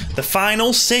 The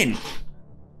final sin.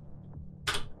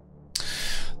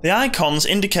 The icons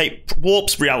indicate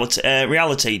warps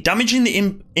reality, damaging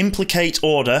the implicate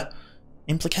order.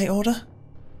 Implicate order?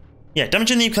 Yeah,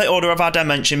 damaging the implicate order of our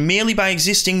dimension merely by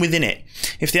existing within it.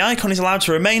 If the icon is allowed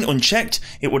to remain unchecked,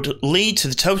 it would lead to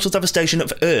the total devastation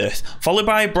of Earth, followed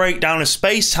by a breakdown of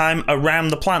space-time around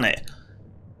the planet.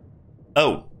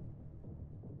 Oh.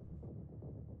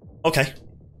 Okay.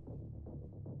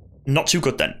 Not too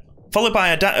good then. Followed by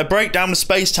a breakdown of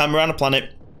space-time around the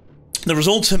planet. The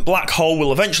resultant black hole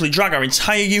will eventually drag our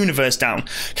entire universe down,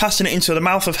 casting it into the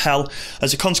mouth of hell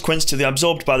as a consequence to be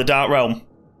absorbed by the Dark Realm.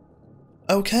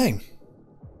 Okay.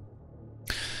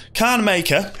 KILLED the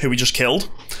Maykr, who we just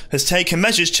killed, has taken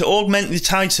measures to augment the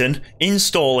Titan,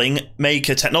 installing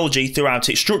Maykr technology throughout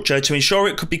its structure to ensure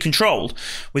it could be controlled.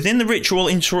 With the ritual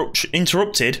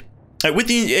interrupted,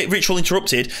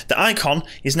 the icon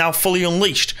is now fully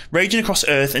unleashed, raging across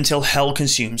Earth until hell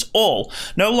consumes all.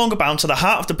 No longer bound to the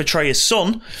heart of the betrayer's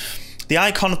son, the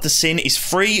icon of the sin is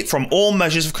free from all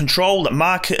measures of control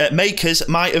that Makers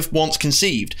might have once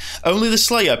conceived. Only the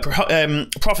Slayer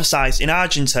prophesied in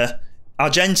Argenta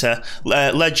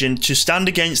legend to stand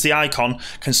against the icon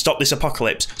can stop this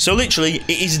apocalypse. So literally,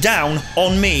 it is down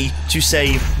on me to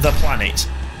save the planet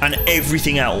and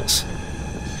everything else.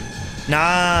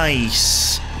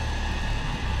 Nice.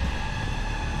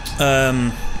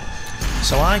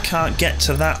 So I can't get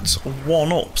to that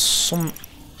 1-up.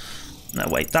 No,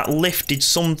 wait, that lift did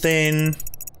something.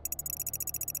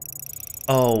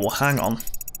 Oh, hang on.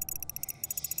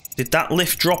 Did that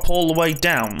lift drop all the way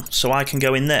down so I can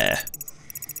go in there?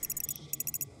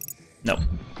 No.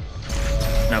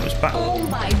 No, it's back. Oh,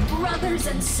 my brothers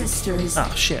and sisters.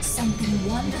 Ah, shit. Something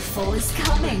wonderful is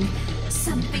coming.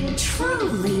 Something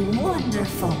truly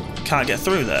wonderful. Can't get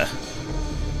through there.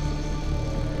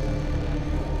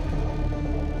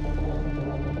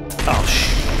 Oh,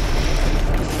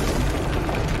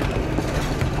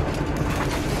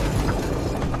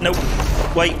 Nope.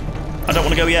 Wait. I don't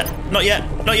want to go yet. Not yet.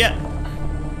 Not yet.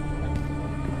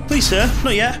 Please, sir.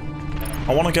 Not yet.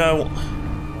 I want to go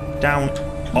down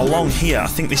along here. I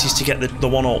think this is to get the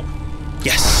 1-up.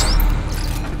 Yes.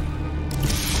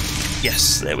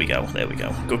 Yes, there we go. There we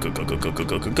go. Good, good, good, good, good, good,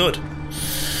 good, good, good.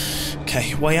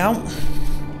 Okay, way out.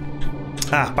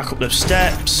 Ah, back up those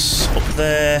steps. Up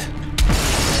there.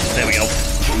 There we go.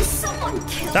 Can someone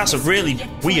kill That's a these really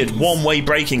stupid weird things? one-way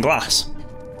breaking glass.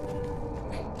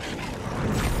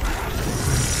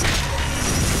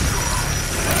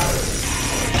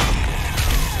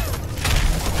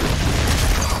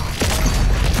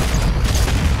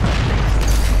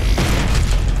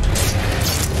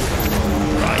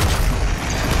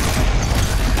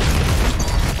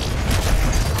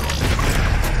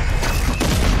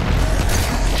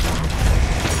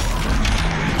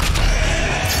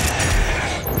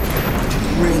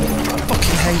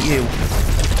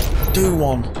 Do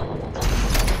one.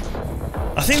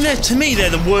 I think they're, to me, they're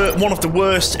one of the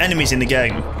worst enemies in the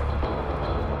game.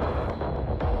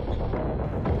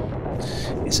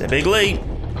 It's a big leap.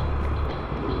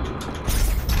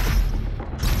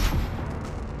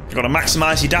 You've got to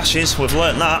maximise your dashes. We've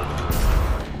learnt that.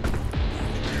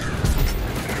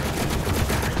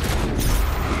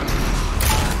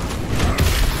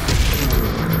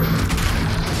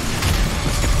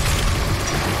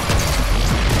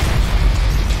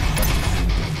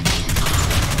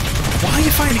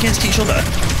 Fighting against each other?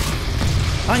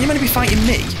 Aren't you meant to be fighting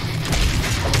me?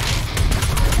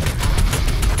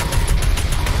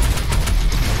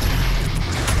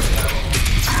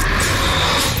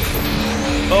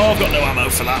 Oh, I've got no ammo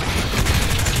for that.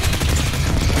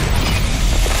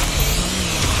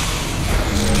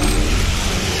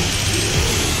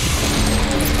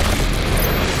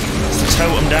 That's the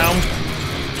totem down.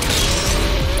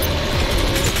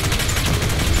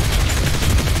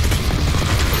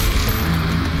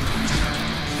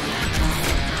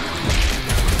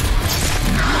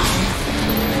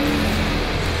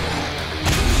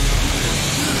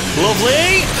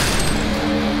 Lovely!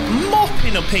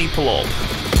 Mopping the people up.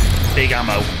 Big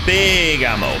ammo, big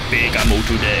ammo, big ammo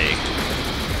today.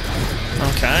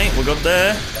 Okay, we're good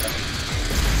there.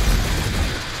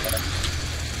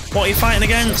 What are you fighting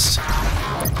against?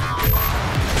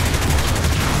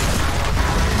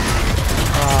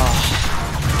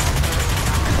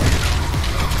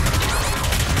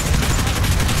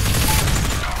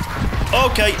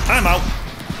 Okay, I'm out.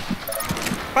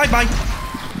 Bye-bye.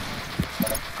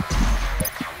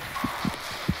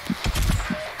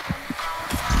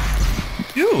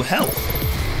 Ooh, hell.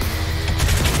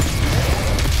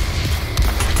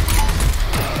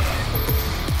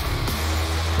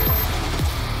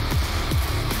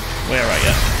 Where are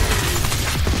you?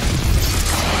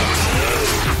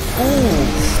 Ooh.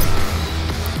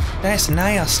 That's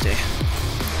nasty.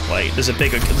 Wait, there's a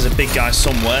big guy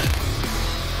somewhere.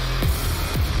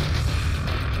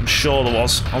 I'm sure there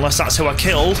was. Unless that's who I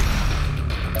killed.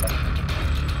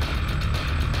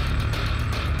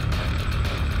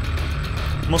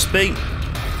 Must be.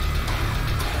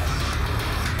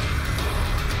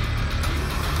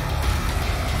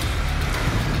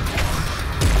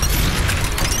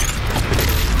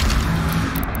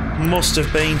 Must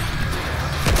have been.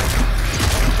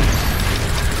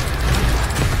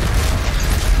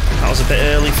 That was a bit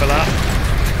early for that.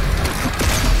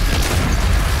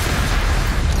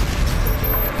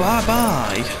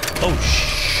 Bye-bye. Oh,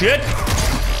 shit.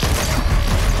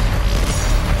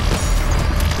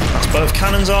 That's both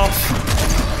cannons off.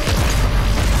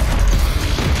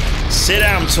 Sit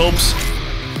down, Tubbs.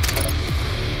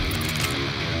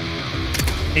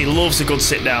 He loves a good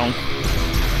sit down.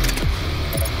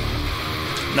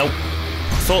 Nope.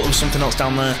 I thought there was something else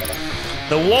down there.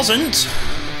 There wasn't.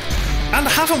 And I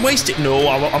haven't wasted... No,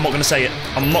 I'm not going to say it.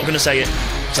 I'm not going to say it.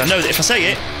 Because I know that if I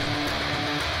say it,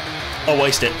 I'll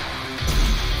waste it.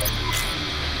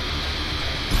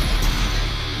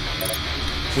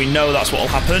 We know that's what will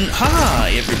happen.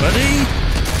 Hi, everybody.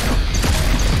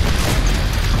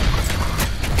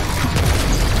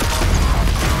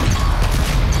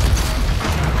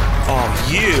 Oh,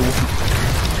 you.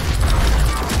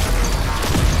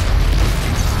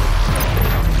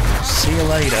 See you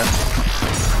later.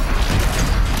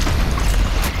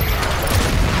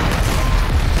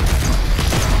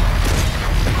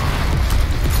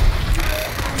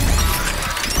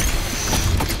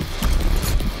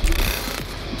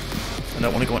 I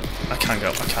don't want to go in. I can go.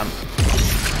 I can.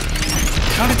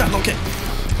 How did that not get...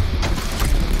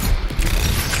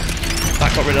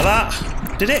 That got rid of that.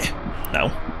 Did it?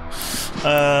 No.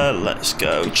 Let's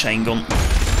go. Chain gun.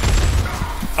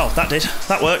 Oh, that did.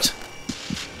 That worked.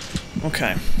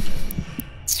 Okay.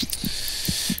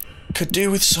 Could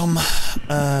do with some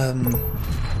ammo.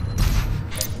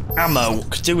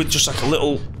 Could do with just like a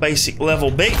little basic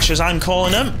level bitch, as I'm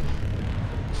calling them.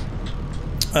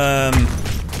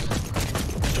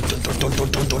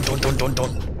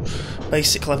 Done.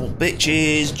 Basic level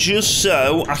bitches, just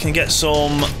so I can get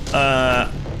some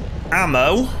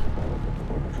ammo.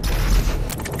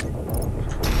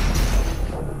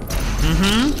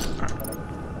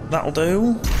 That'll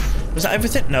do. Was that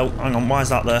everything? No, hang on, why is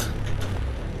that there?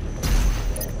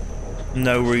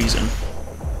 No reason.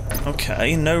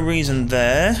 Okay, no reason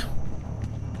there.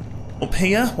 Up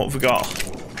here, what have we got?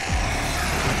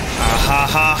 Ah ha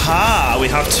ha ha! We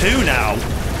have two now.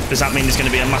 Does that mean there's going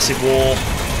to be a massive war?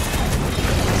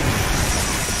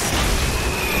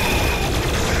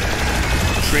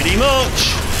 Pretty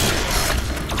much.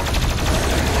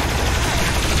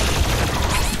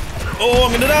 Oh,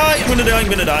 I'm gonna die! I'm gonna die! I'm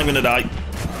gonna die! I'm gonna die!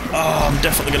 Oh, I'm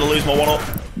definitely gonna lose my one up.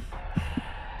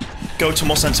 Go to a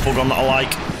more sensible gun that I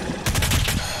like.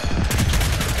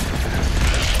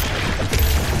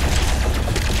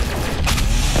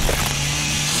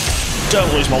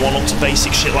 Don't lose my one up to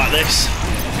basic shit like this.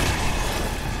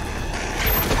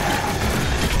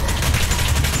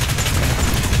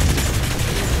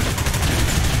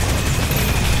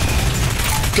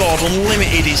 God,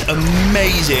 Unlimited is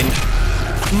amazing.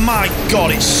 My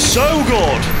God, it's so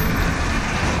good.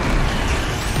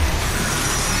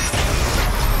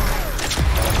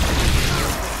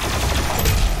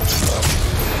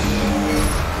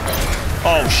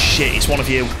 Oh shit, it's one of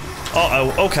you.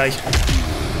 Uh-oh, okay.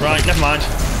 Right, never mind.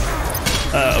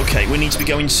 Okay, we need to be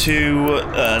going to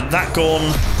that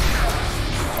gun.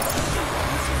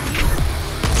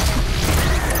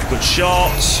 Good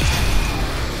shot.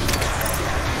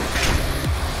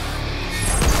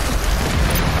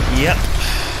 Yep.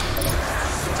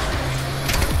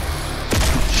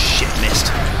 Shit, missed.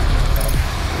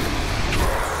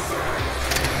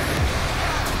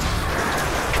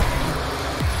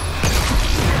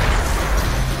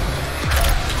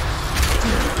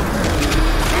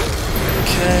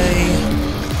 Okay.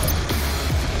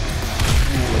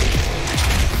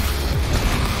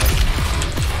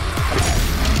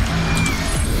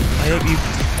 I hope you...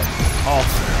 Oh.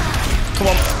 Come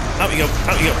on. Out we go,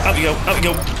 out we go, out we go, out we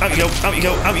go, out we go, out we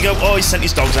go, out we go. Oh, he sent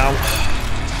his dogs out.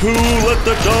 Who let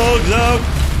the dogs out?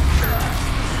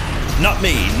 Not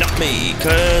me,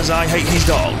 cause I hate his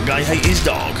dog. I hate his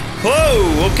dog.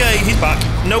 Whoa, okay, he's back.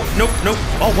 Nope, nope, nope.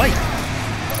 Oh, wait.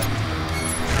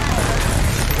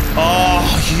 Oh,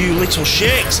 you little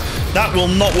shit. That will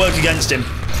not work against him.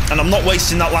 And I'm not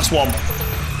wasting that last one.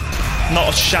 Not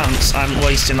a chance I'm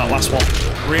wasting that last one.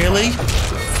 Really?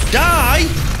 Die!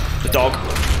 The dog.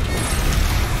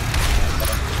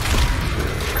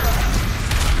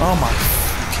 Oh my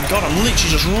fucking God, I'm literally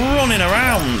just running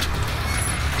around.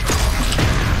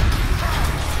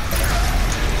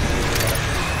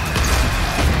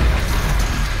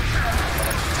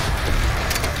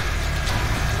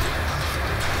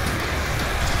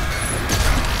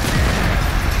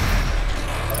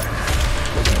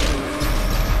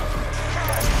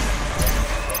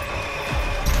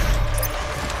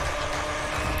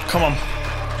 Come on.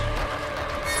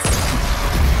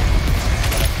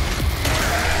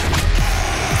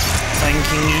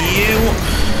 Thanking you.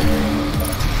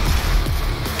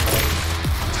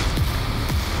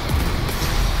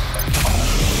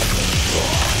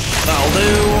 That'll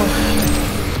do.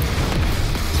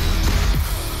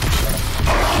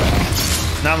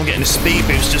 Now I'm getting a speed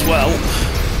boost as well.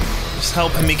 It's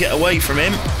helping me get away from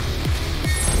him.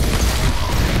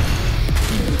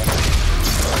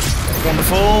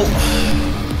 Wonderful.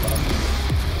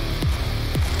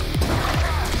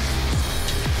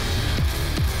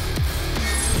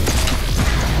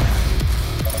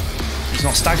 He's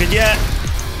not staggered yet.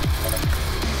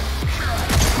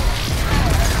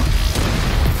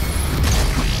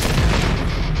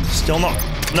 Still not.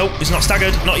 Nope, he's not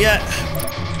staggered. Not yet.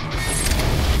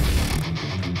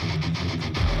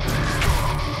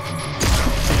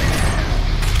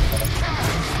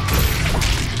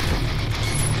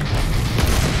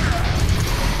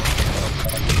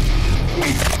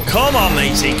 Come on,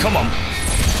 matey, come on.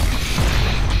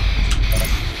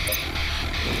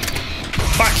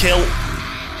 Back hill.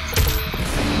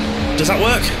 Does that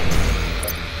work?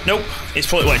 Nope. It's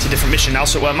probably, well, it's a different mission now,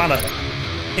 so it won't matter.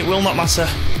 It will not matter.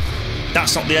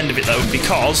 That's not the end of it, though,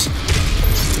 because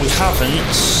we haven't...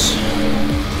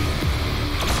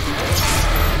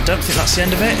 I don't think that's the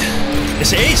end of it.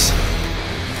 Yes, it is.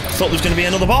 I thought there was going to be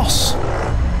another boss.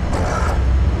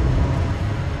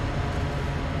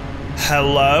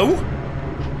 Hello?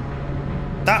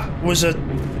 That was a...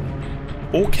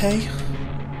 Okay.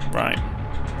 Right.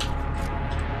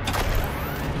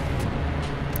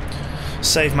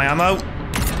 Save my ammo.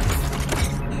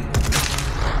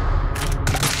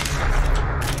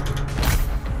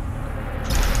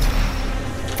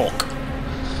 Fuck.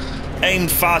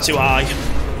 Aimed far too high.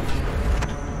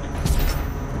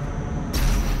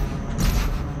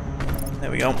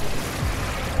 There we go.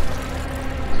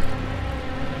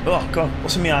 Oh, God.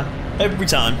 What's in my eye? Every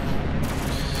time.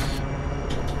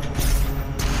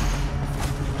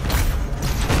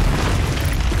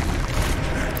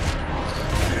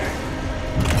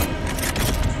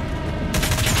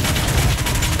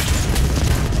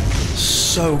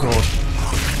 So good.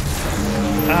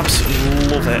 Absolutely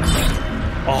love it.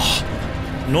 Oh,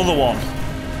 another one.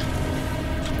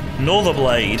 Another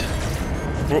blade.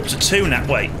 We're up to 2 now.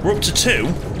 Wait, we're up to 2?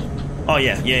 Oh,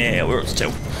 yeah, we're up to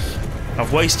 2.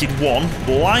 I've wasted 1,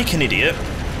 like an idiot.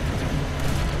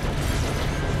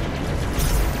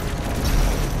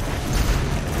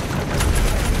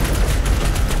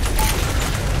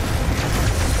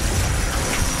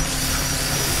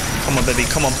 Come on, baby,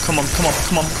 come on, come on, come on,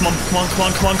 come on, come on, come on, come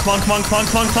on, come on, come on, come on, come on,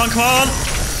 come on, come on, come on.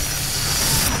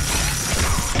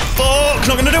 Fuck,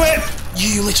 not gonna do it!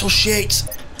 You little shit.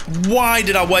 Why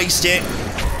did I waste it?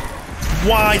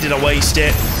 Why did I waste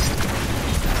it?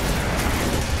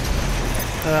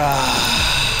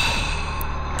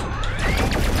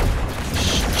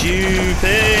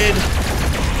 Stupid.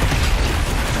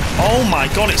 Oh my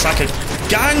god, it's like a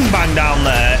gangbang down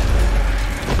there.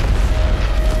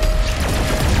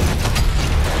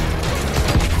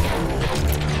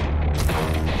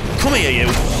 Come here, you.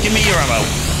 Give me your ammo.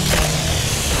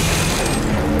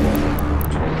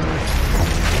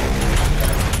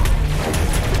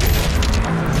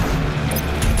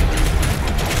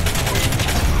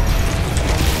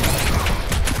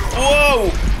 Whoa!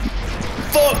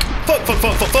 Fuck! Fuck, fuck,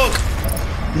 fuck, fuck, fuck!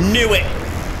 Knew it!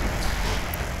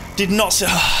 Did not see.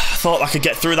 Thought I could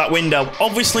get through that window.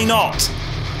 Obviously not.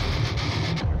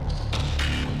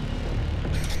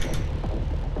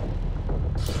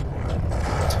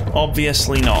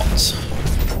 Obviously not.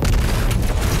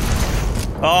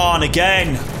 Oh, and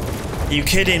again! Are you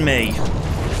kidding me?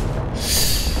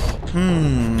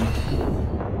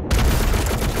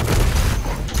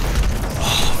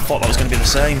 Thought that was going to be the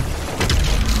same.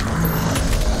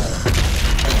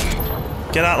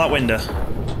 Get out that window.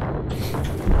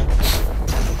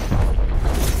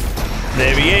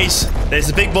 There he is. There's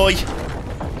the big boy.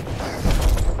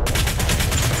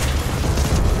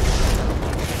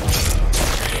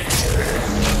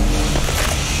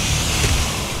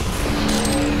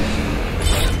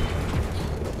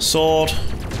 Sword.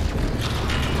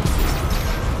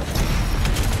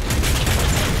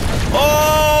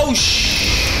 Oh,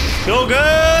 sugar!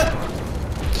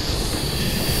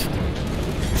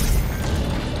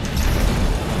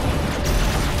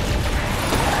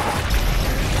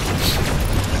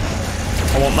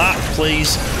 I want that,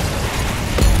 please.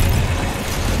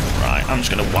 Right, I'm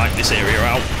just going to wipe this area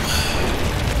out.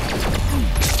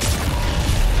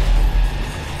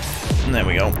 And there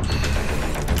we go.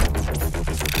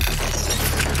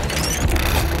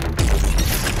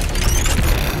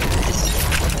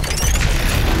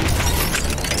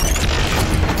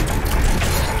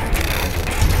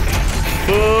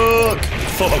 Fuck!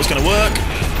 Thought that was going to work.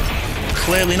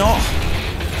 Clearly not.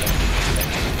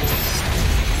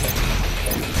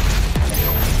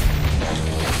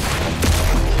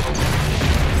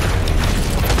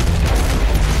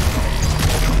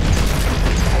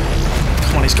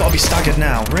 Come on, he's got to be staggered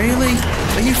now. Really?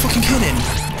 Are you fucking kidding?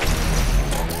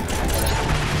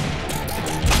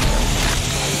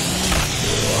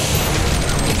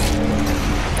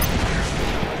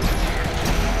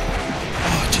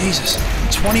 Oh, Jesus.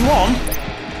 21?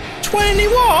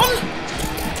 21?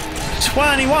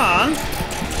 21?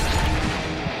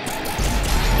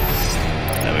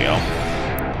 There we go.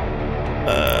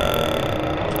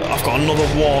 I've got another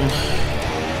one.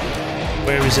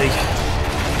 Where is he?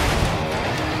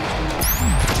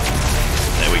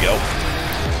 There we go.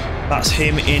 That's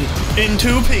him in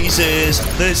 2 pieces.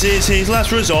 This is his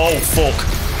last result. Oh, fuck.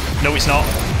 No, it's not.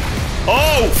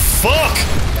 Oh, fuck!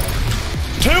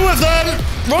 2 of them!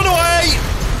 Run away!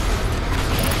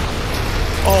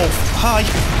 Oh, hi.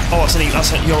 Oh,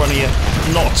 you're only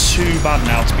not too bad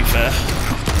now, to be fair.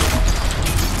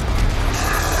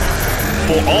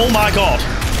 But, oh my god.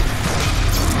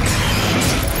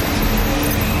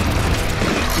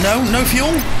 No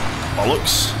fuel?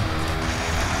 Bollocks.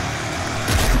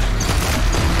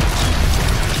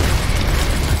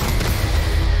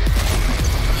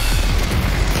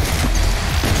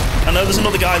 I know there's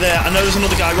another guy there. I know there's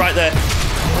another guy right there.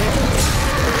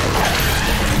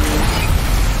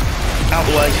 Out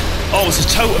the way. Oh, there's a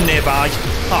totem nearby.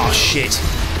 Oh, shit.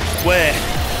 Where?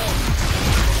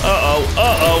 Uh-oh,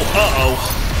 uh-oh, uh-oh.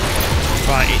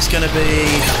 Right, it's going to be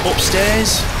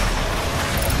upstairs.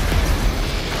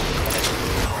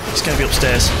 It's gonna be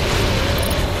upstairs.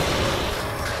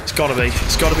 It's gotta be.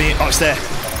 It's gotta be. Oh, it's there.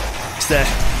 It's there.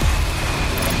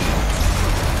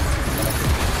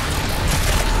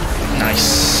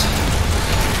 Nice.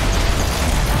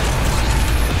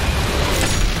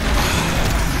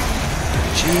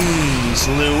 Jeez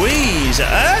Louise,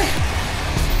 eh?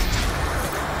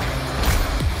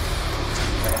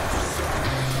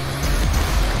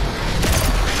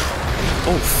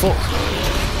 Oh, fuck.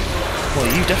 Well,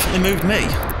 you definitely moved me.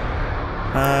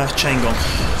 Chain gun.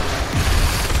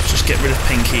 Just get rid of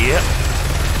Pinky here.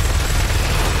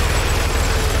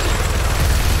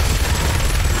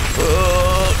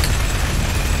 Fuck.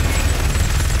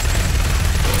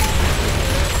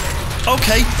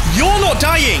 Okay, you're not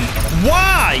dying.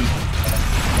 Why?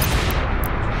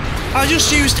 I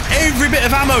just used every bit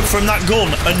of ammo from that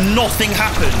gun and nothing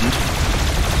happened.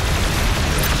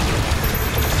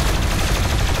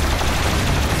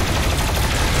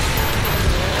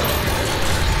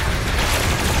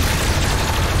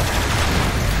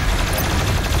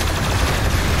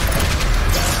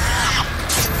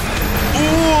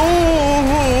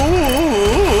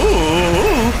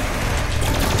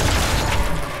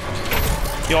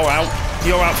 You're out.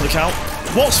 You're out for the count.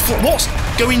 What's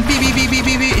going beep beep beep beep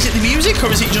beep beep? Is it the music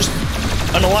or is it just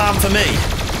an alarm for me?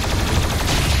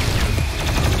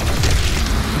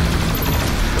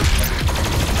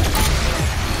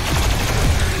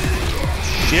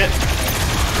 Shit.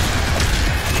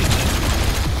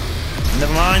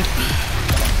 Never mind.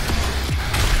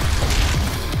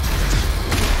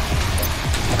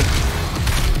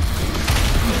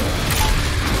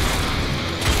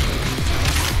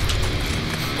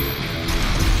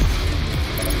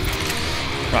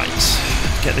 Right,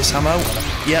 get this ammo.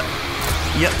 Yep,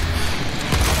 yep.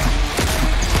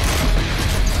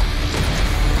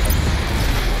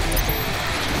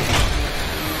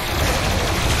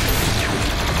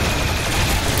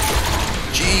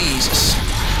 Jesus.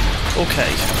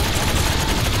 Okay.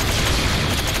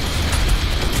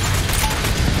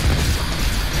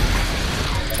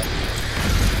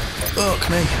 Fuck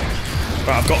me.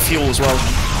 Right, I've got fuel as well. I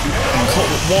can cut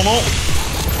one up.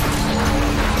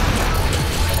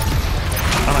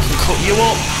 And I can cut you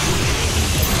up.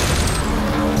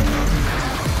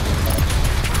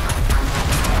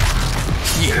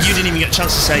 You didn't even get a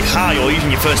chance to say hi or even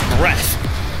your first breath.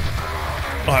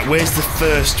 Alright, where's the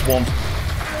first one?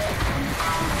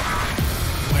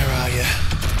 Where are you?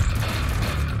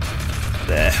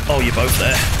 There. Oh, you're both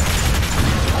there.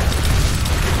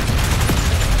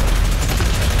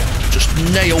 Just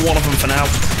nail one of them for now.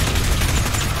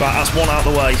 Right, that's one out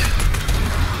of the way.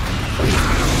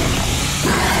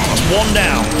 One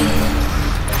down.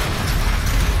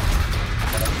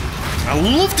 I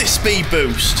love this speed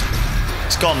boost.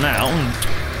 It's gone now.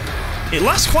 It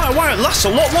lasts quite a while. It lasts a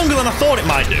lot longer than I thought it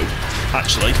might do,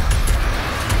 actually.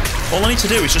 All I need to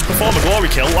do is just perform a glory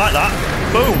kill like that.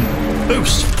 Boom.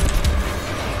 Boost.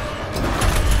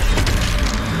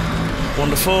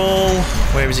 Wonderful.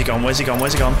 Where is he gone? Where's he gone?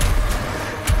 Where's he gone?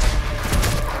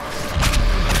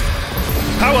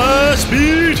 Power!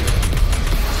 Speed!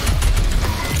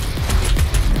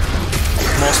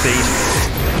 More speed.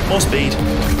 More speed.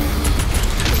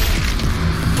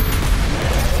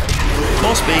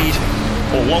 More speed.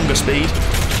 Or longer speed.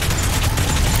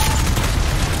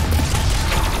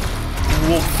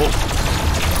 Whoa, whoa.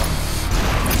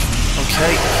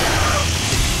 Okay.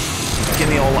 Give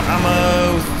me all the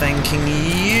ammo. Thanking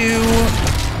you.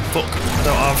 Fuck, I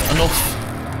don't have enough.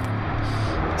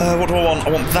 What do I want? I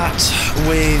want that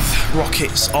with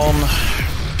rockets on.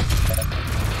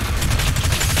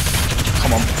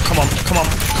 Come on, come on, come on,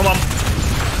 come on.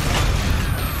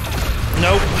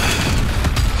 Nope.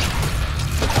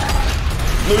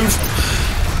 Move.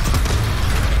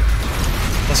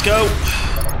 Let's go.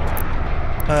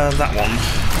 That one.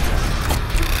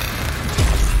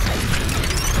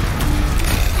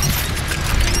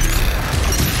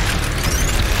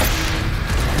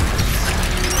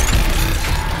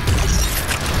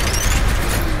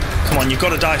 Come on, you've got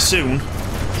to die soon.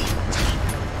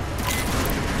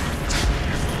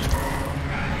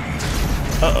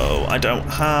 Uh-oh, I don't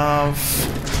have...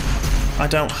 Oh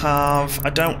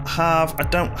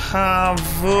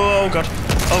god,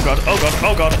 oh god, oh god,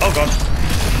 oh god, oh god.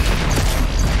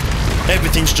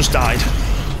 Everything's just died.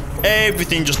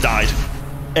 Everything just died.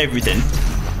 Everything.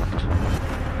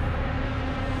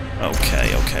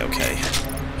 Okay, okay, okay.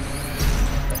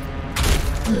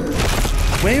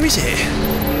 Where is it?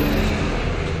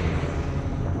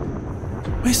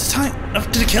 Where's the time? Oh,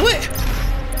 did I kill it?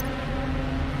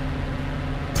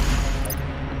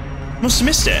 Must have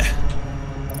missed it.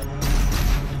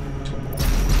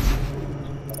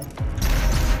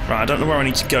 Right, I don't know where I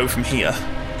need to go from here.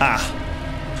 Ah.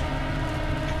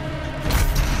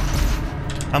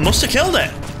 I must have killed it.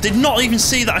 Did not even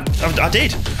see that I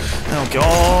did. Oh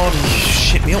god,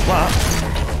 shit me up that.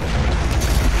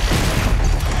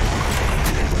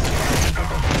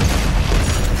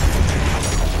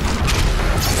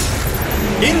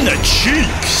 In the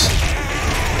cheeks.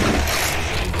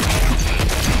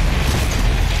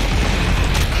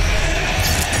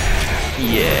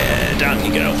 Yeah, down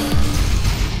you go.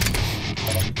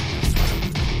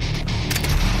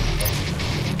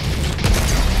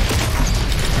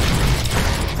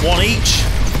 One each.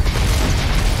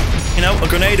 You know, a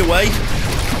grenade away.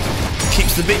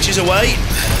 Keeps the bitches away.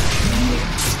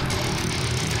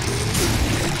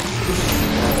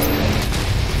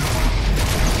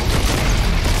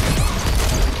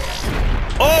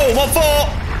 Oh, what for?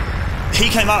 He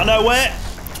came out of nowhere.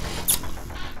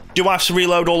 Do I have to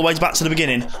reload all the way back to the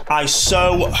beginning? I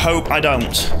so hope I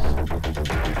don't.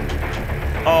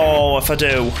 Oh, if I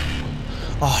do.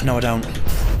 Oh, no I don't.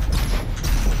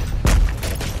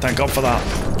 Thank God for that.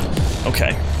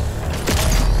 Okay.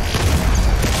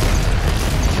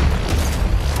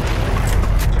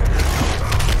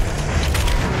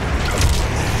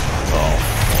 Oh.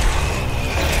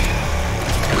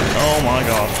 Oh my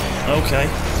God. Okay.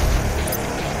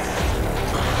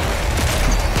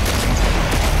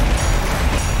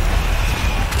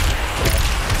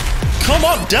 Come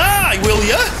on, die, will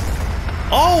ya?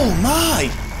 Oh my!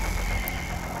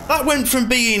 That went from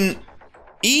being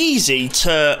easy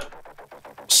to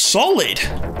solid.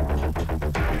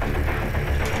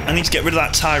 I need to get rid of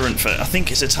that tyrant for. I think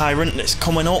it's a tyrant that's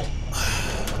coming up.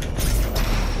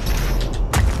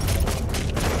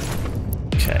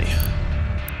 Okay.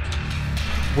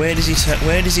 Where does he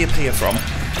appear from?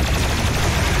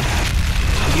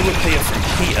 You appear from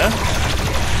here.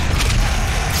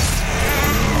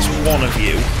 That's one of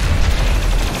you.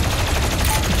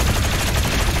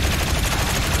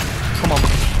 Come on.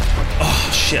 Oh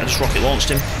shit, I just rocket launched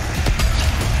him.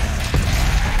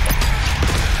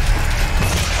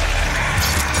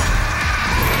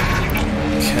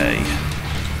 Okay.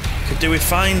 Could do with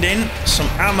finding some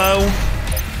ammo.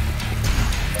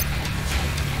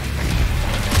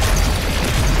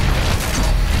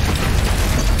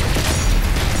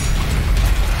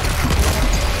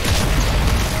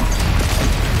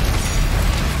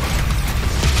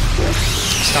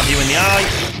 Stab you in the eye.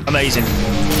 Amazing.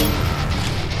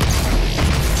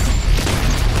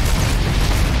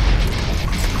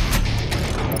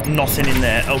 Nothing in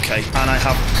there. Okay, and I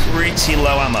have pretty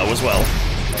low ammo as well.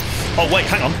 Oh wait,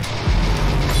 hang on.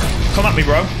 Come at me,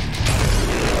 bro.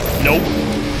 Nope.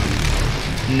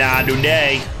 Nah,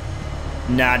 today.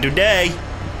 Nah, today.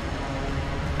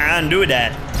 And do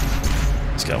that.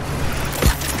 Let's go.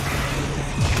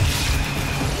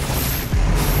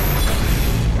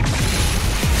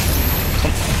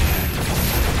 Come.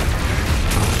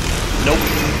 Nope.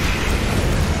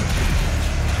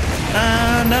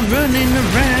 And I'm running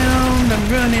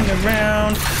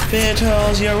around,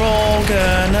 because you're all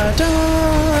gonna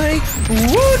die.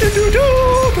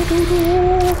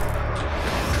 Woo-doo-doo-doo-doo-doo-doo.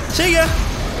 See ya.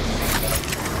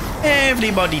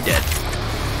 Everybody dead.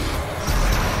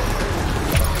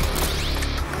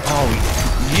 Oh,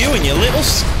 you and your little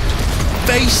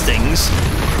face things.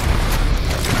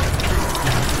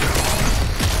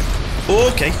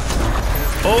 Okay.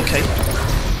 Okay.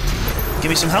 Give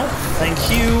me some help.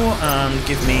 Thank you. And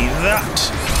give me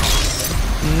that.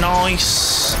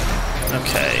 Nice.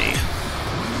 Okay.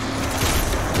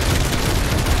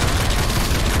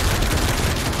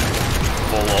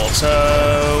 Full auto.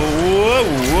 Whoa,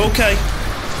 okay.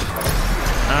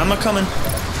 Am I coming?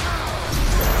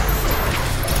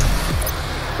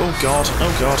 Oh god,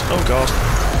 oh god, oh god.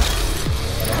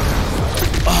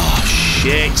 Oh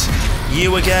shit.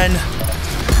 You again.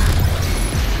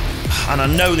 And I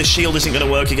know the shield isn't going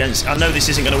to work against. I know this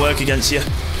isn't going to work against you.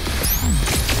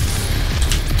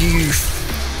 You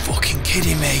fucking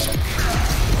kidding me?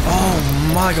 Oh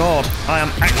my god! I am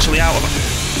actually out of it.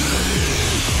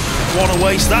 What a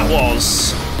waste that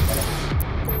was.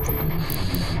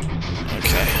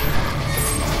 Okay.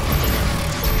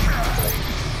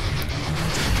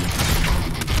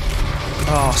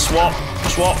 Oh, swap,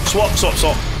 swap, swap, swap,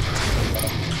 swap.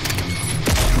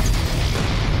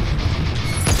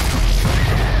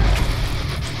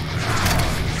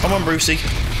 Come on, Brucey.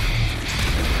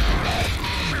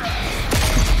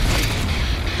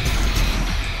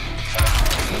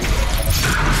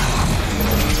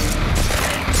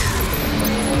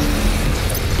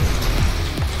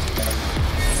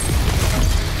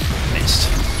 Missed.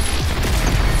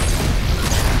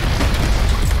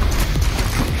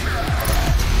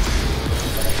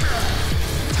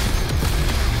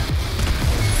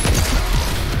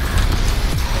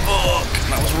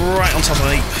 right on top of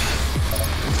me.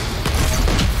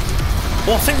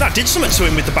 Well, I think that did something to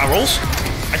him with the barrels.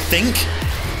 I think.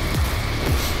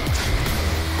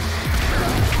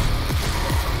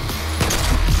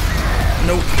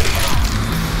 Nope.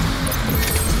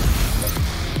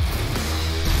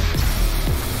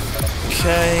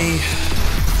 Okay.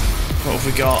 What have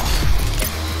we got?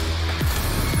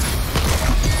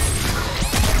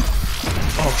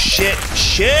 Oh, shit.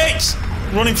 Shit!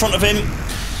 Run in front of him.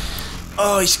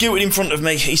 Oh, he scooted in front of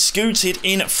me. He scooted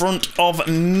in front of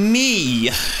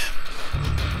me.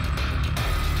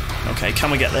 Okay, can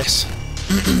we get this?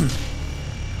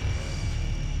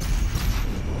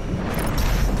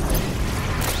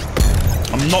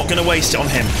 I'm not going to waste it on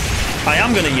him. I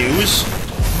am going to use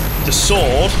the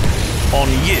sword on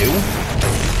you,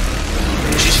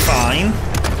 which is fine.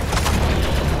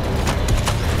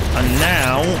 And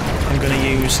now I'm going to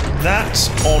use that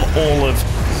on all of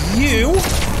you.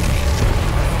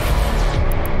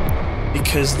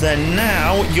 Because then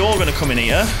now you're going to come in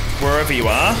here, wherever you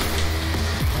are.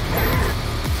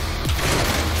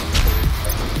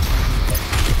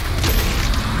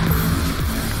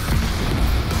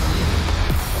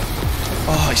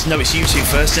 Oh, no, it's you two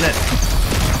first, isn't it?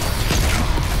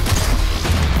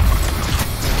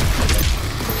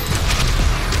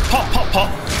 Pop, pop,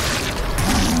 pop.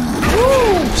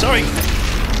 Woo! Sorry.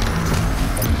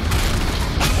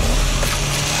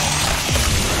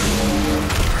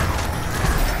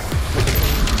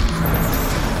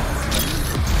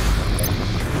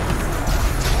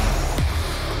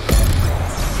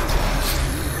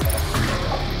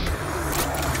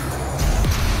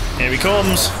 Here he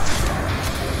comes.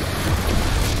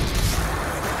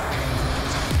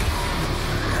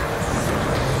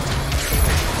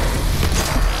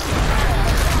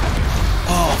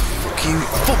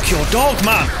 Fuck your dog,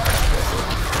 man!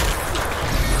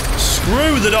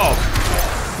 Screw the dog!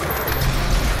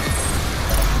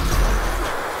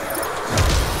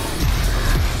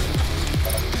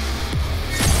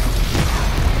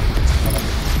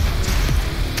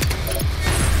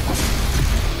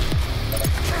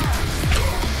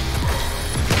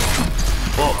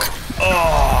 Look.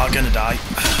 Oh, I'm gonna die.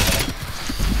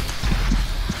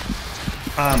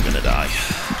 I'm gonna die.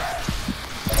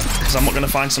 I'm not going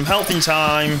to find some health in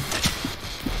time.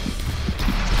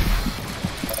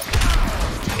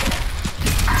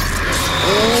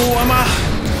 Oh, am I?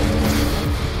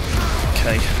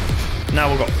 Okay. Now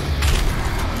we've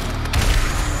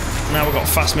got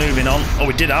fast moving on. Oh,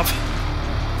 we did have.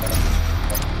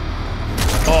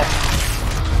 Oh.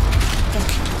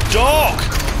 Fucking dog!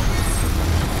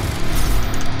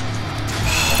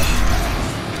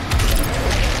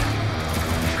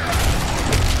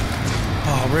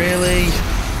 Oh, really?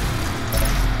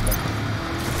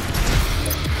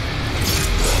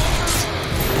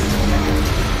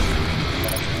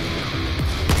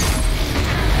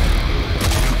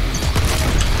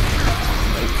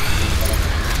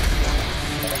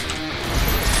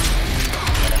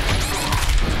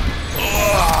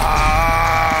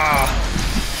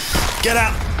 Get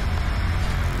out!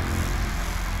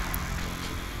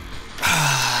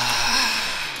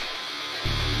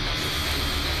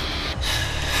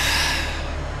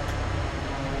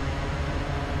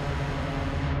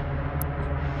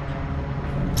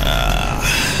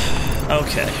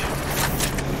 Okay.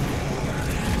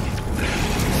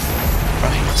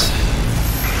 Right.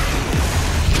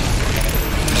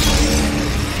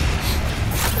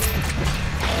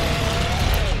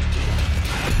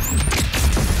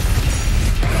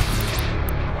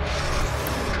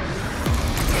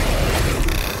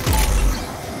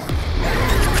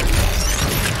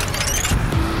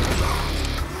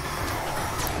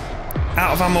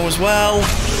 Out of ammo as well.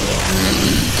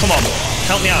 Come on,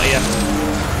 help me out here.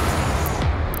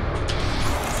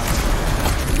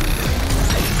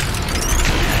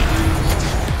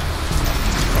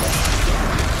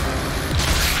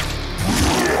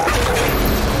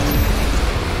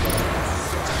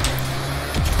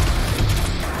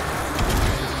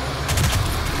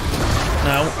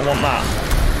 No, I want that.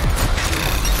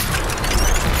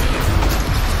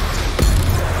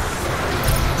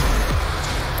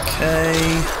 Okay.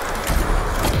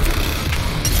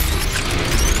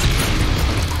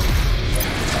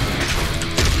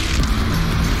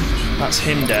 That's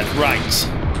him dead. Right.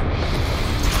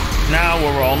 Now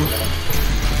we're on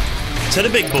to the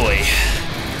big boy.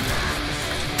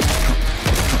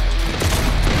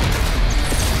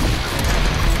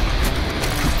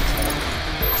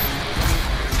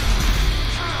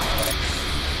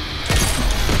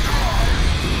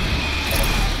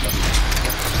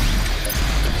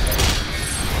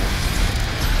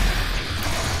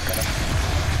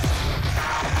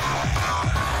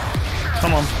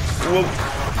 whoa.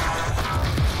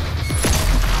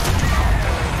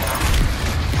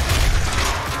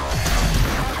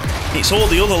 It's all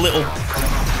the other little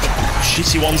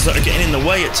shitty ones that are getting in the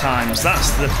way at times.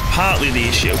 That's partly the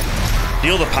issue. The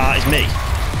other part is me.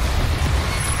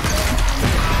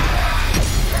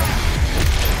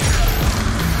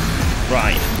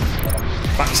 Right.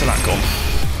 Back to that gun.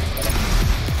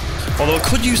 Although I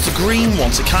could use the green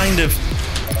one to kind of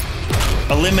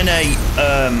eliminate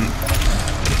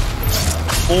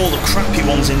all the crappy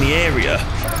ones in the area.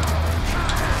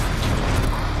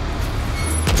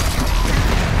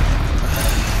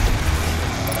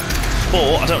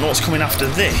 But I don't know what's coming after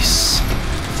this.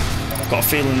 I've got a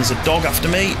feeling there's a dog after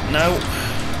me. No.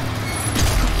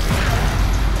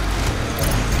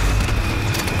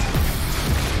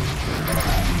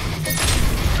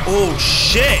 Oh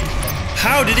shit!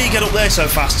 How did he get up there so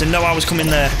fast and know I was coming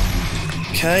there?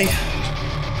 Okay.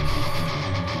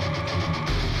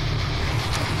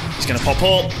 He's gonna pop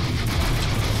up.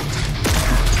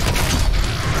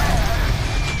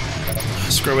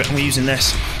 Screw it, I'm using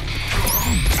this.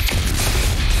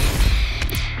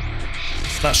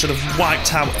 That should have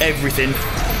wiped out everything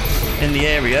in the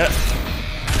area.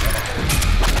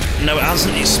 No, it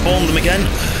hasn't. It spawned them again.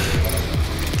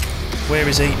 Where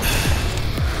is he?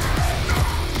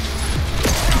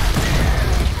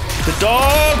 The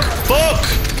dog! Fuck!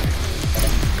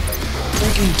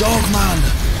 Freaking dog, man!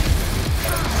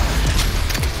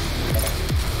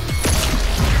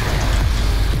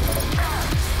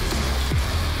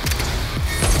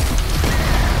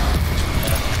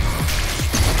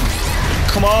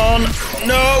 Come on!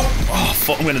 No! Oh,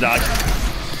 fuck, I'm gonna die.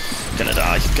 Gonna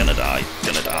die, gonna die,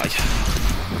 gonna die.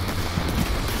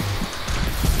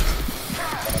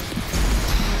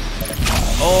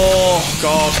 Oh,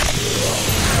 God.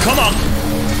 Come on!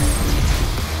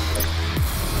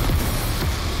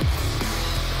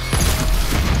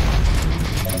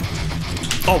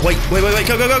 Oh, wait,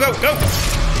 go, go, go, go, go!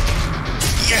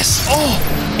 Yes! Oh!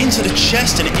 Into the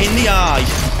chest and in the eye.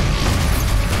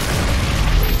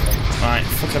 Right,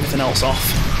 fuck everything else off.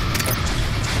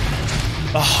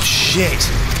 Oh, shit.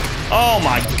 Oh,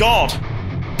 my God.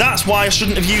 That's why I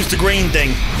shouldn't have used the green thing.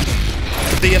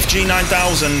 The BFG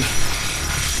 9000.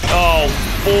 Oh,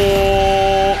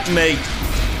 fuck me.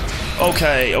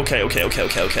 Okay.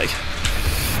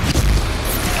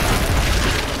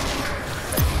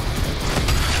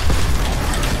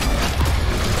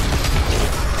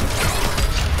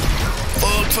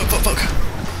 Fuck.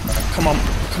 Come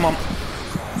on.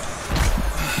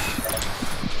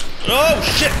 Oh,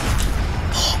 shit!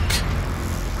 Fuck.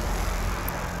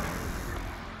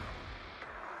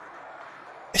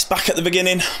 It's back at the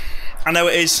beginning. I know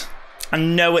it is. I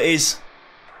know it is.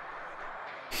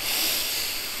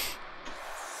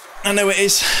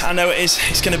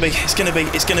 It's gonna be.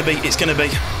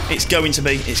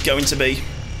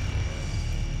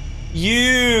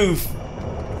 You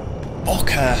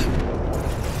fucker.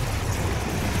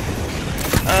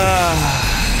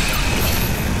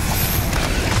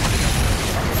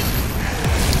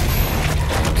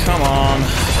 Come on.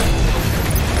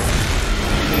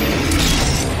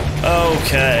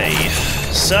 Okay.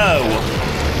 So,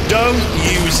 don't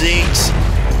use it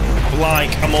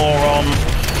like a moron.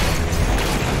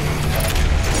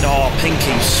 Oh,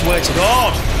 Pinky, swear to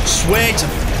God. Swear to...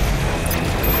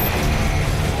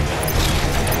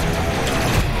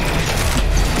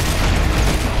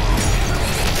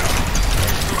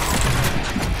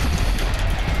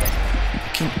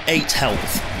 Fucking 8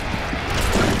 health.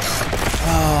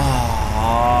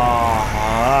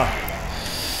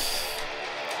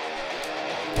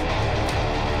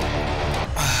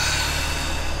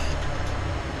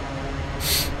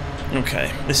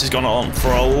 Okay, this has gone on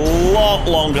for a lot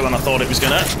longer than I thought it was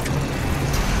gonna.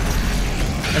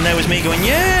 And there was me going,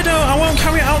 yeah, no, I won't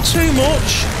carry it out too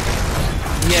much.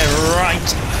 Yeah,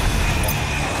 right.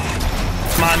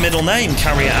 My middle name,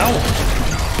 carry it out.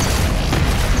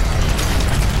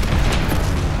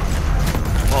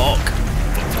 Fuck.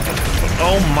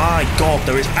 Oh my God,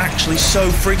 there is actually so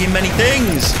friggin' many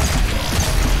things.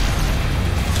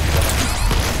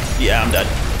 Yeah, I'm dead.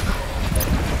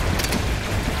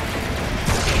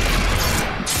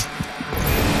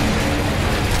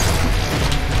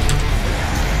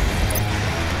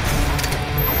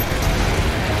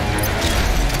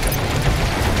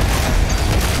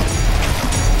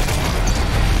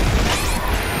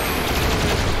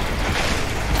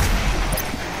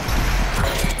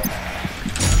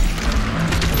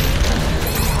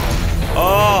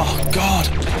 Oh, God.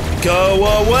 Go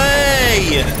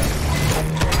away!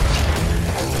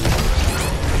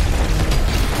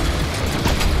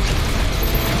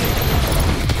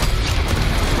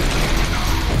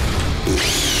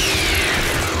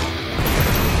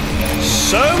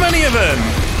 of them.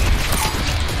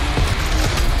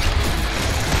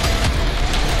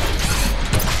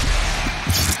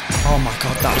 Oh my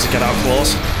god, that was a get out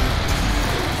clause.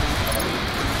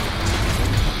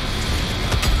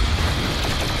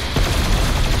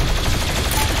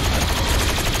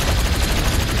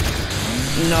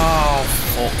 No,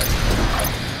 fuck.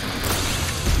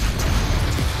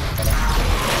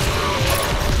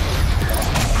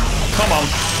 Come on.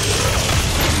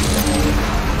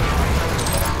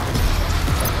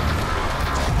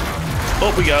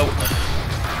 Up we go.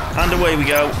 And away we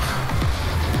go.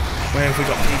 Where have we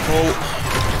got people?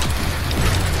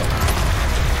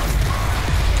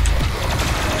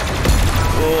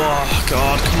 Oh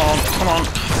god, come on, come on.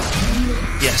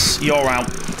 Yes, you're out.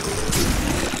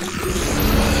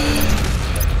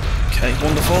 Okay,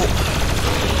 wonderful.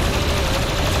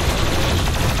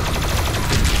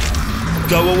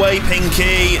 Go away,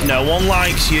 Pinky. No one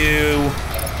likes you.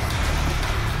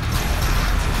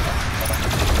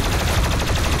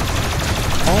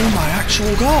 Oh my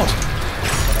actual god.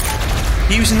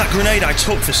 Using that grenade I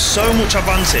took for so much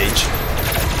advantage.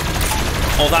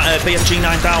 Or that BFG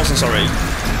 9000, sorry.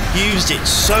 Used it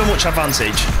so much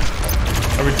advantage.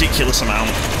 A ridiculous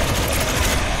amount.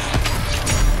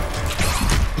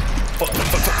 Fuck, fuck,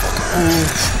 fuck, fuck, fuck.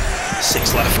 Ooh.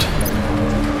 6 left.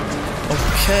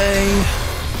 Okay.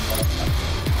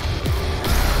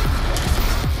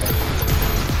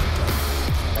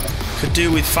 Could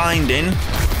do with finding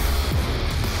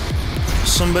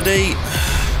somebody.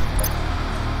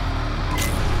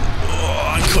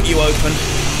 Oh, and cut you open.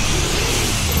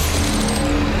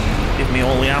 Give me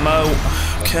all the ammo.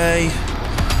 Okay.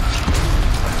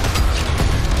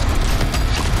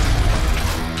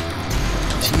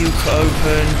 You cut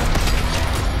open.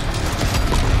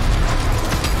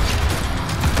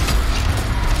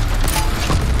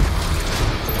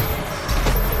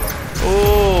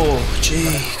 Oh,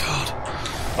 gee, God.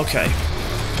 Okay.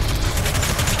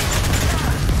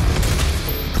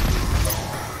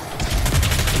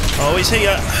 Oh, he's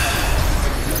here.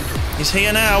 He's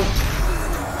here now.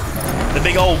 The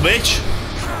big old bitch.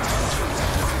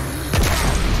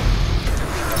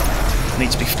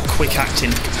 Needs to be quick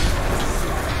acting.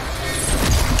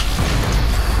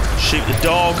 Shoot the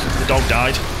dog. The dog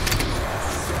died.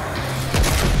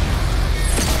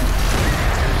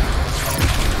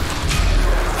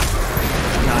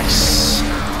 Nice.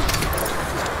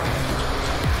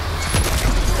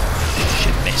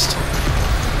 Shit, missed.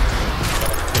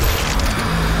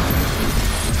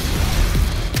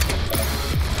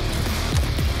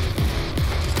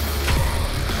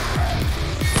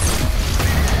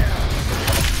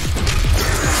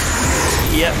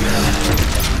 Yep.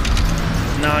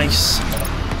 Nice.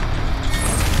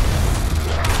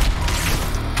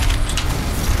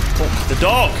 Fuck the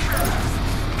dog.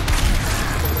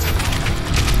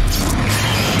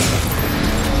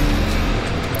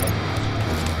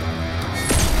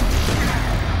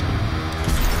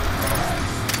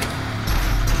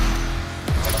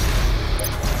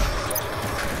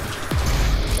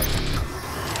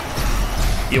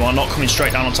 You are not coming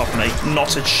straight down on top of me.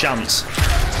 Not a chance.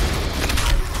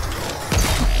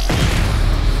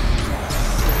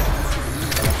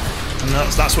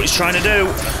 And that's what he's trying to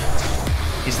do.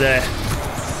 He's there.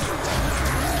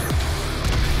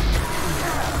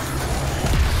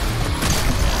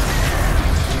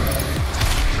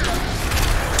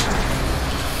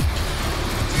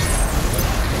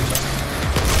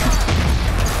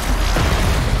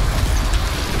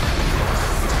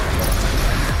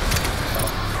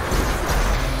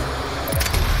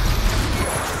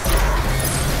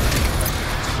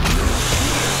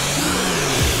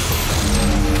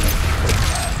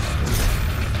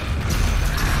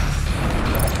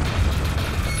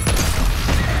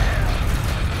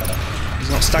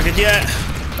 Staggered yet.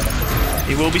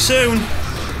 He will be soon.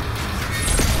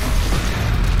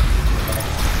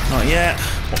 Not yet.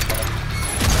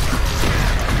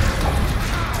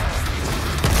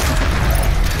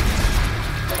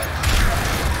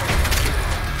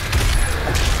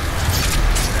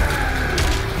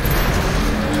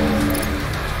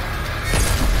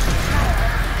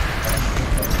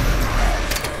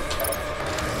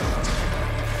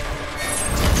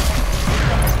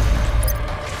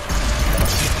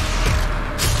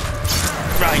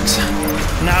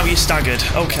 Now you're staggered.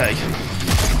 Okay.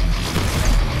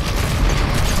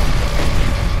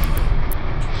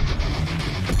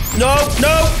 No,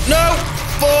 no, no!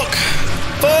 Fuck!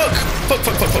 Fuck! Fuck,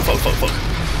 fuck, fuck, fuck, fuck, fuck, fuck.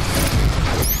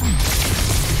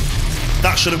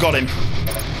 That should have got him.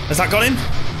 Has that got him?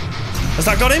 Has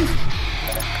that got him?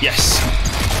 Yes.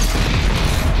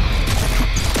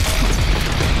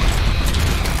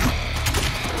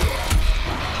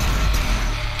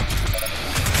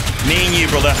 Me and you,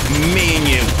 brother. Me and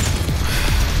you.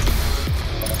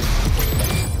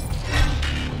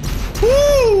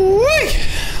 Woo-wee!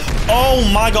 Oh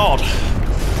my god.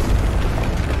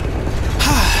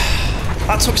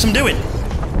 That took some doing.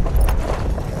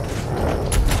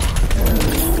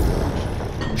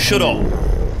 Shut up.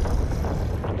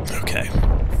 Okay.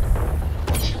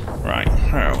 Right,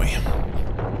 where are we?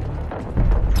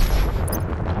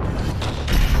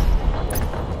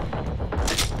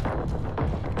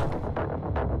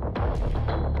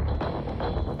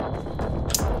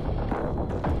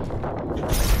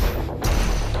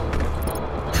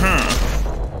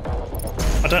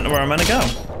 I don't know where I'm gonna go.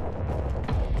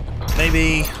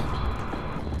 Maybe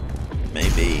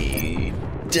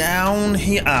down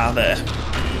here. Ah, there.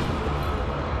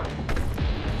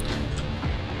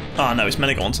 Oh no, it's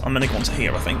meant to go on. I'm meant to go onto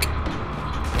here, I think.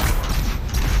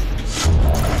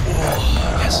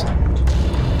 Oh, yes.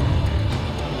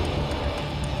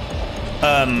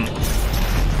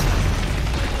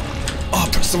 Oh, I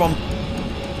pressed the wrong.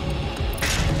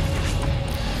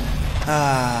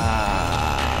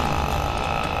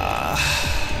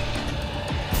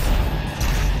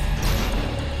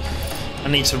 I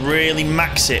need to really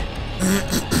max it.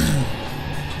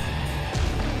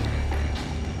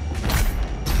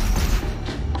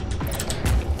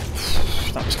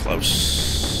 That was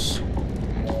close.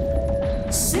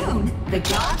 Soon, the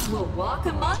gods will walk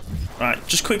among. Right,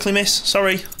 just quickly, miss.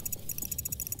 Sorry.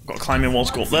 Got to climb in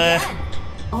walls, go up there. Again,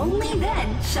 only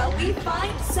then shall we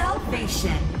find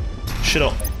salvation. Shut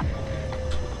up.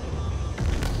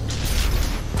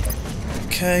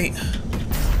 Okay.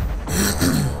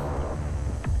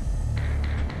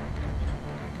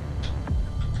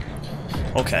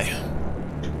 Okay.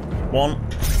 1,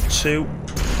 2,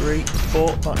 3, 4,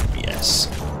 5. Yes.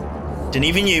 Didn't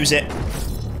even use it.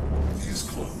 He's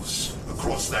close.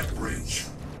 Across that bridge.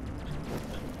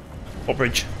 What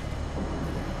bridge?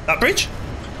 That bridge?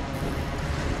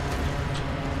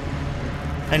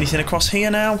 Anything across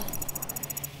here now?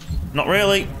 Not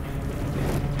really.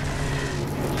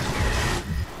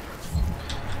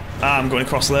 Ah, I'm going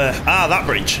across there. Ah, that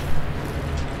bridge.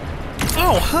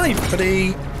 Oh, hi,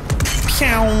 buddy.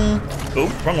 Pew. Oh,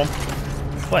 wrong one.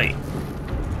 Wait.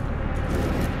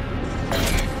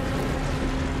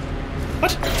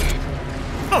 What?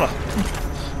 Oh,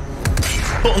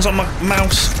 buttons on my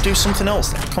mouse do something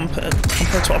else compared to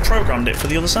what I programmed it for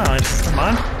the other side. Never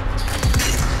mind.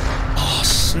 Oh,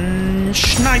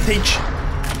 snipage.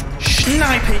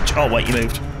 Snipage. Oh, wait, you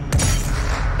moved.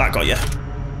 That got you.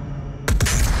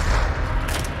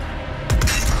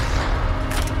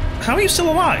 How are you still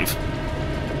alive?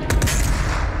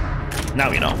 Now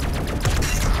you're not.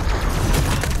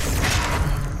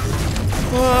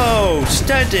 Whoa,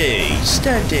 steady,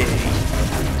 steady.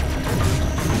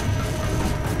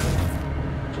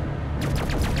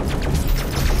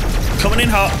 Coming in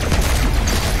hot.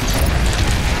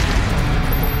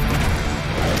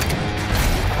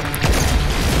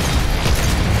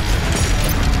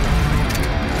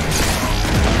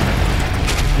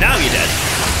 Now you're dead.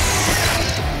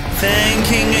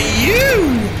 Thanking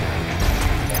you.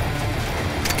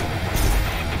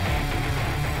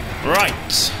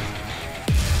 Right.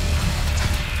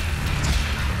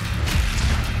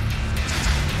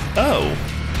 Oh.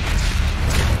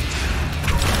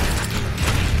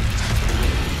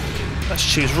 Let's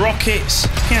choose rockets.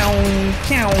 Pew,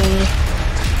 pew.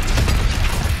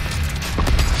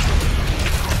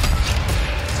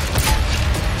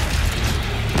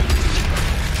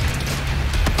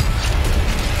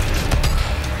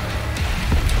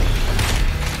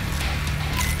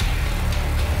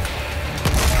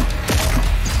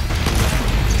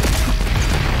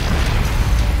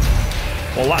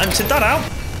 Well, that emptied that out.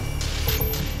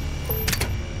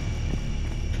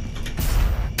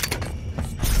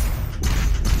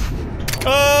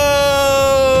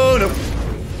 Oh no!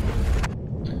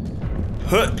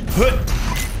 Hut, hut.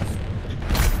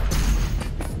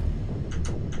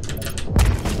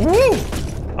 Woo!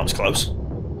 That was close.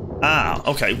 Ah,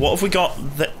 okay. What have we got?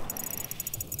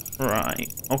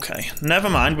 Right. Okay. Never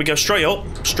mind. We go straight up,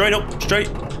 straight up, straight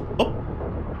up.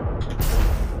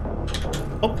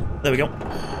 Oh, there we go.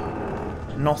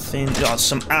 Nothing. Oh,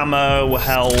 some ammo,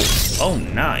 health. Oh,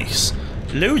 nice.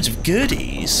 Loads of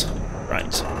goodies.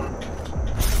 Right.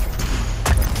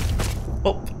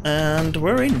 Up, and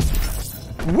we're in.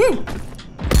 Woo!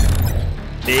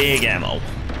 Big ammo.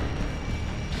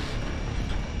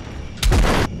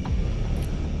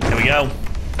 Here we go.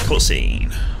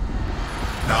 Cutscene.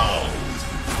 Now is the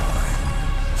time.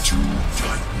 Two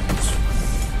titans.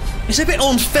 It's a bit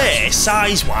unfair,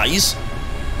 size-wise.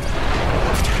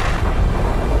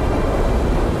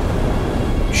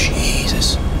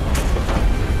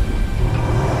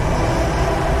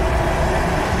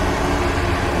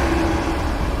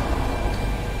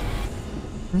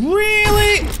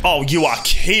 you are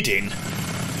kidding.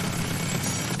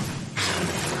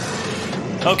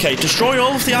 Okay, destroy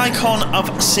all of the Icon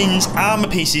of Sin's armor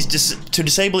pieces to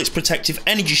disable its protective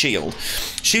energy shield.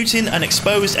 Shooting an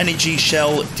exposed energy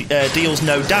shell deals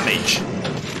no damage.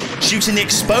 Shooting the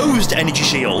exposed energy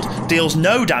shield deals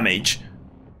no damage.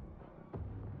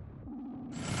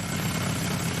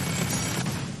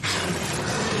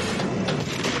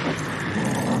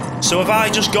 So have I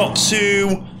just got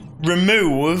to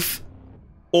remove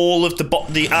all of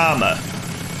the armor?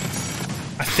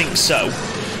 I think so.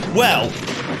 Well,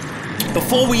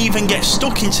 before we even get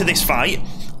stuck into this fight,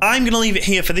 I'm going to leave it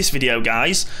here for this video,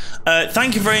 guys.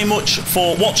 Thank you very much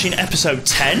for watching episode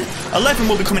 10. 11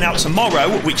 will be coming out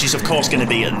tomorrow, which is, of course, going to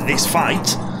be this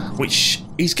fight, which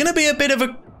is going to be a bit of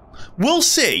a... We'll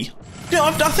see. You know,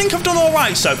 I think I've done all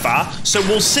right so far, so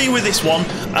we'll see with this one,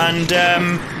 and...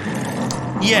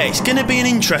 yeah, it's going to be an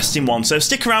interesting one, so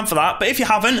stick around for that. But if you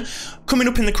haven't, coming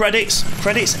up in the credits,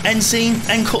 end scene,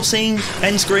 end cutscene,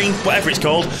 end screen, whatever it's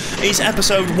called, is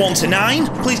episode 1 to 9.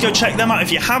 Please go check them out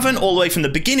if you haven't, all the way from the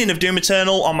beginning of Doom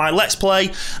Eternal on my Let's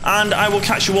Play. And I will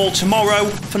catch you all tomorrow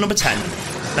for number 10.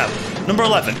 No, number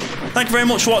 11. Thank you very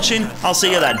much for watching. I'll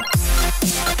see you then.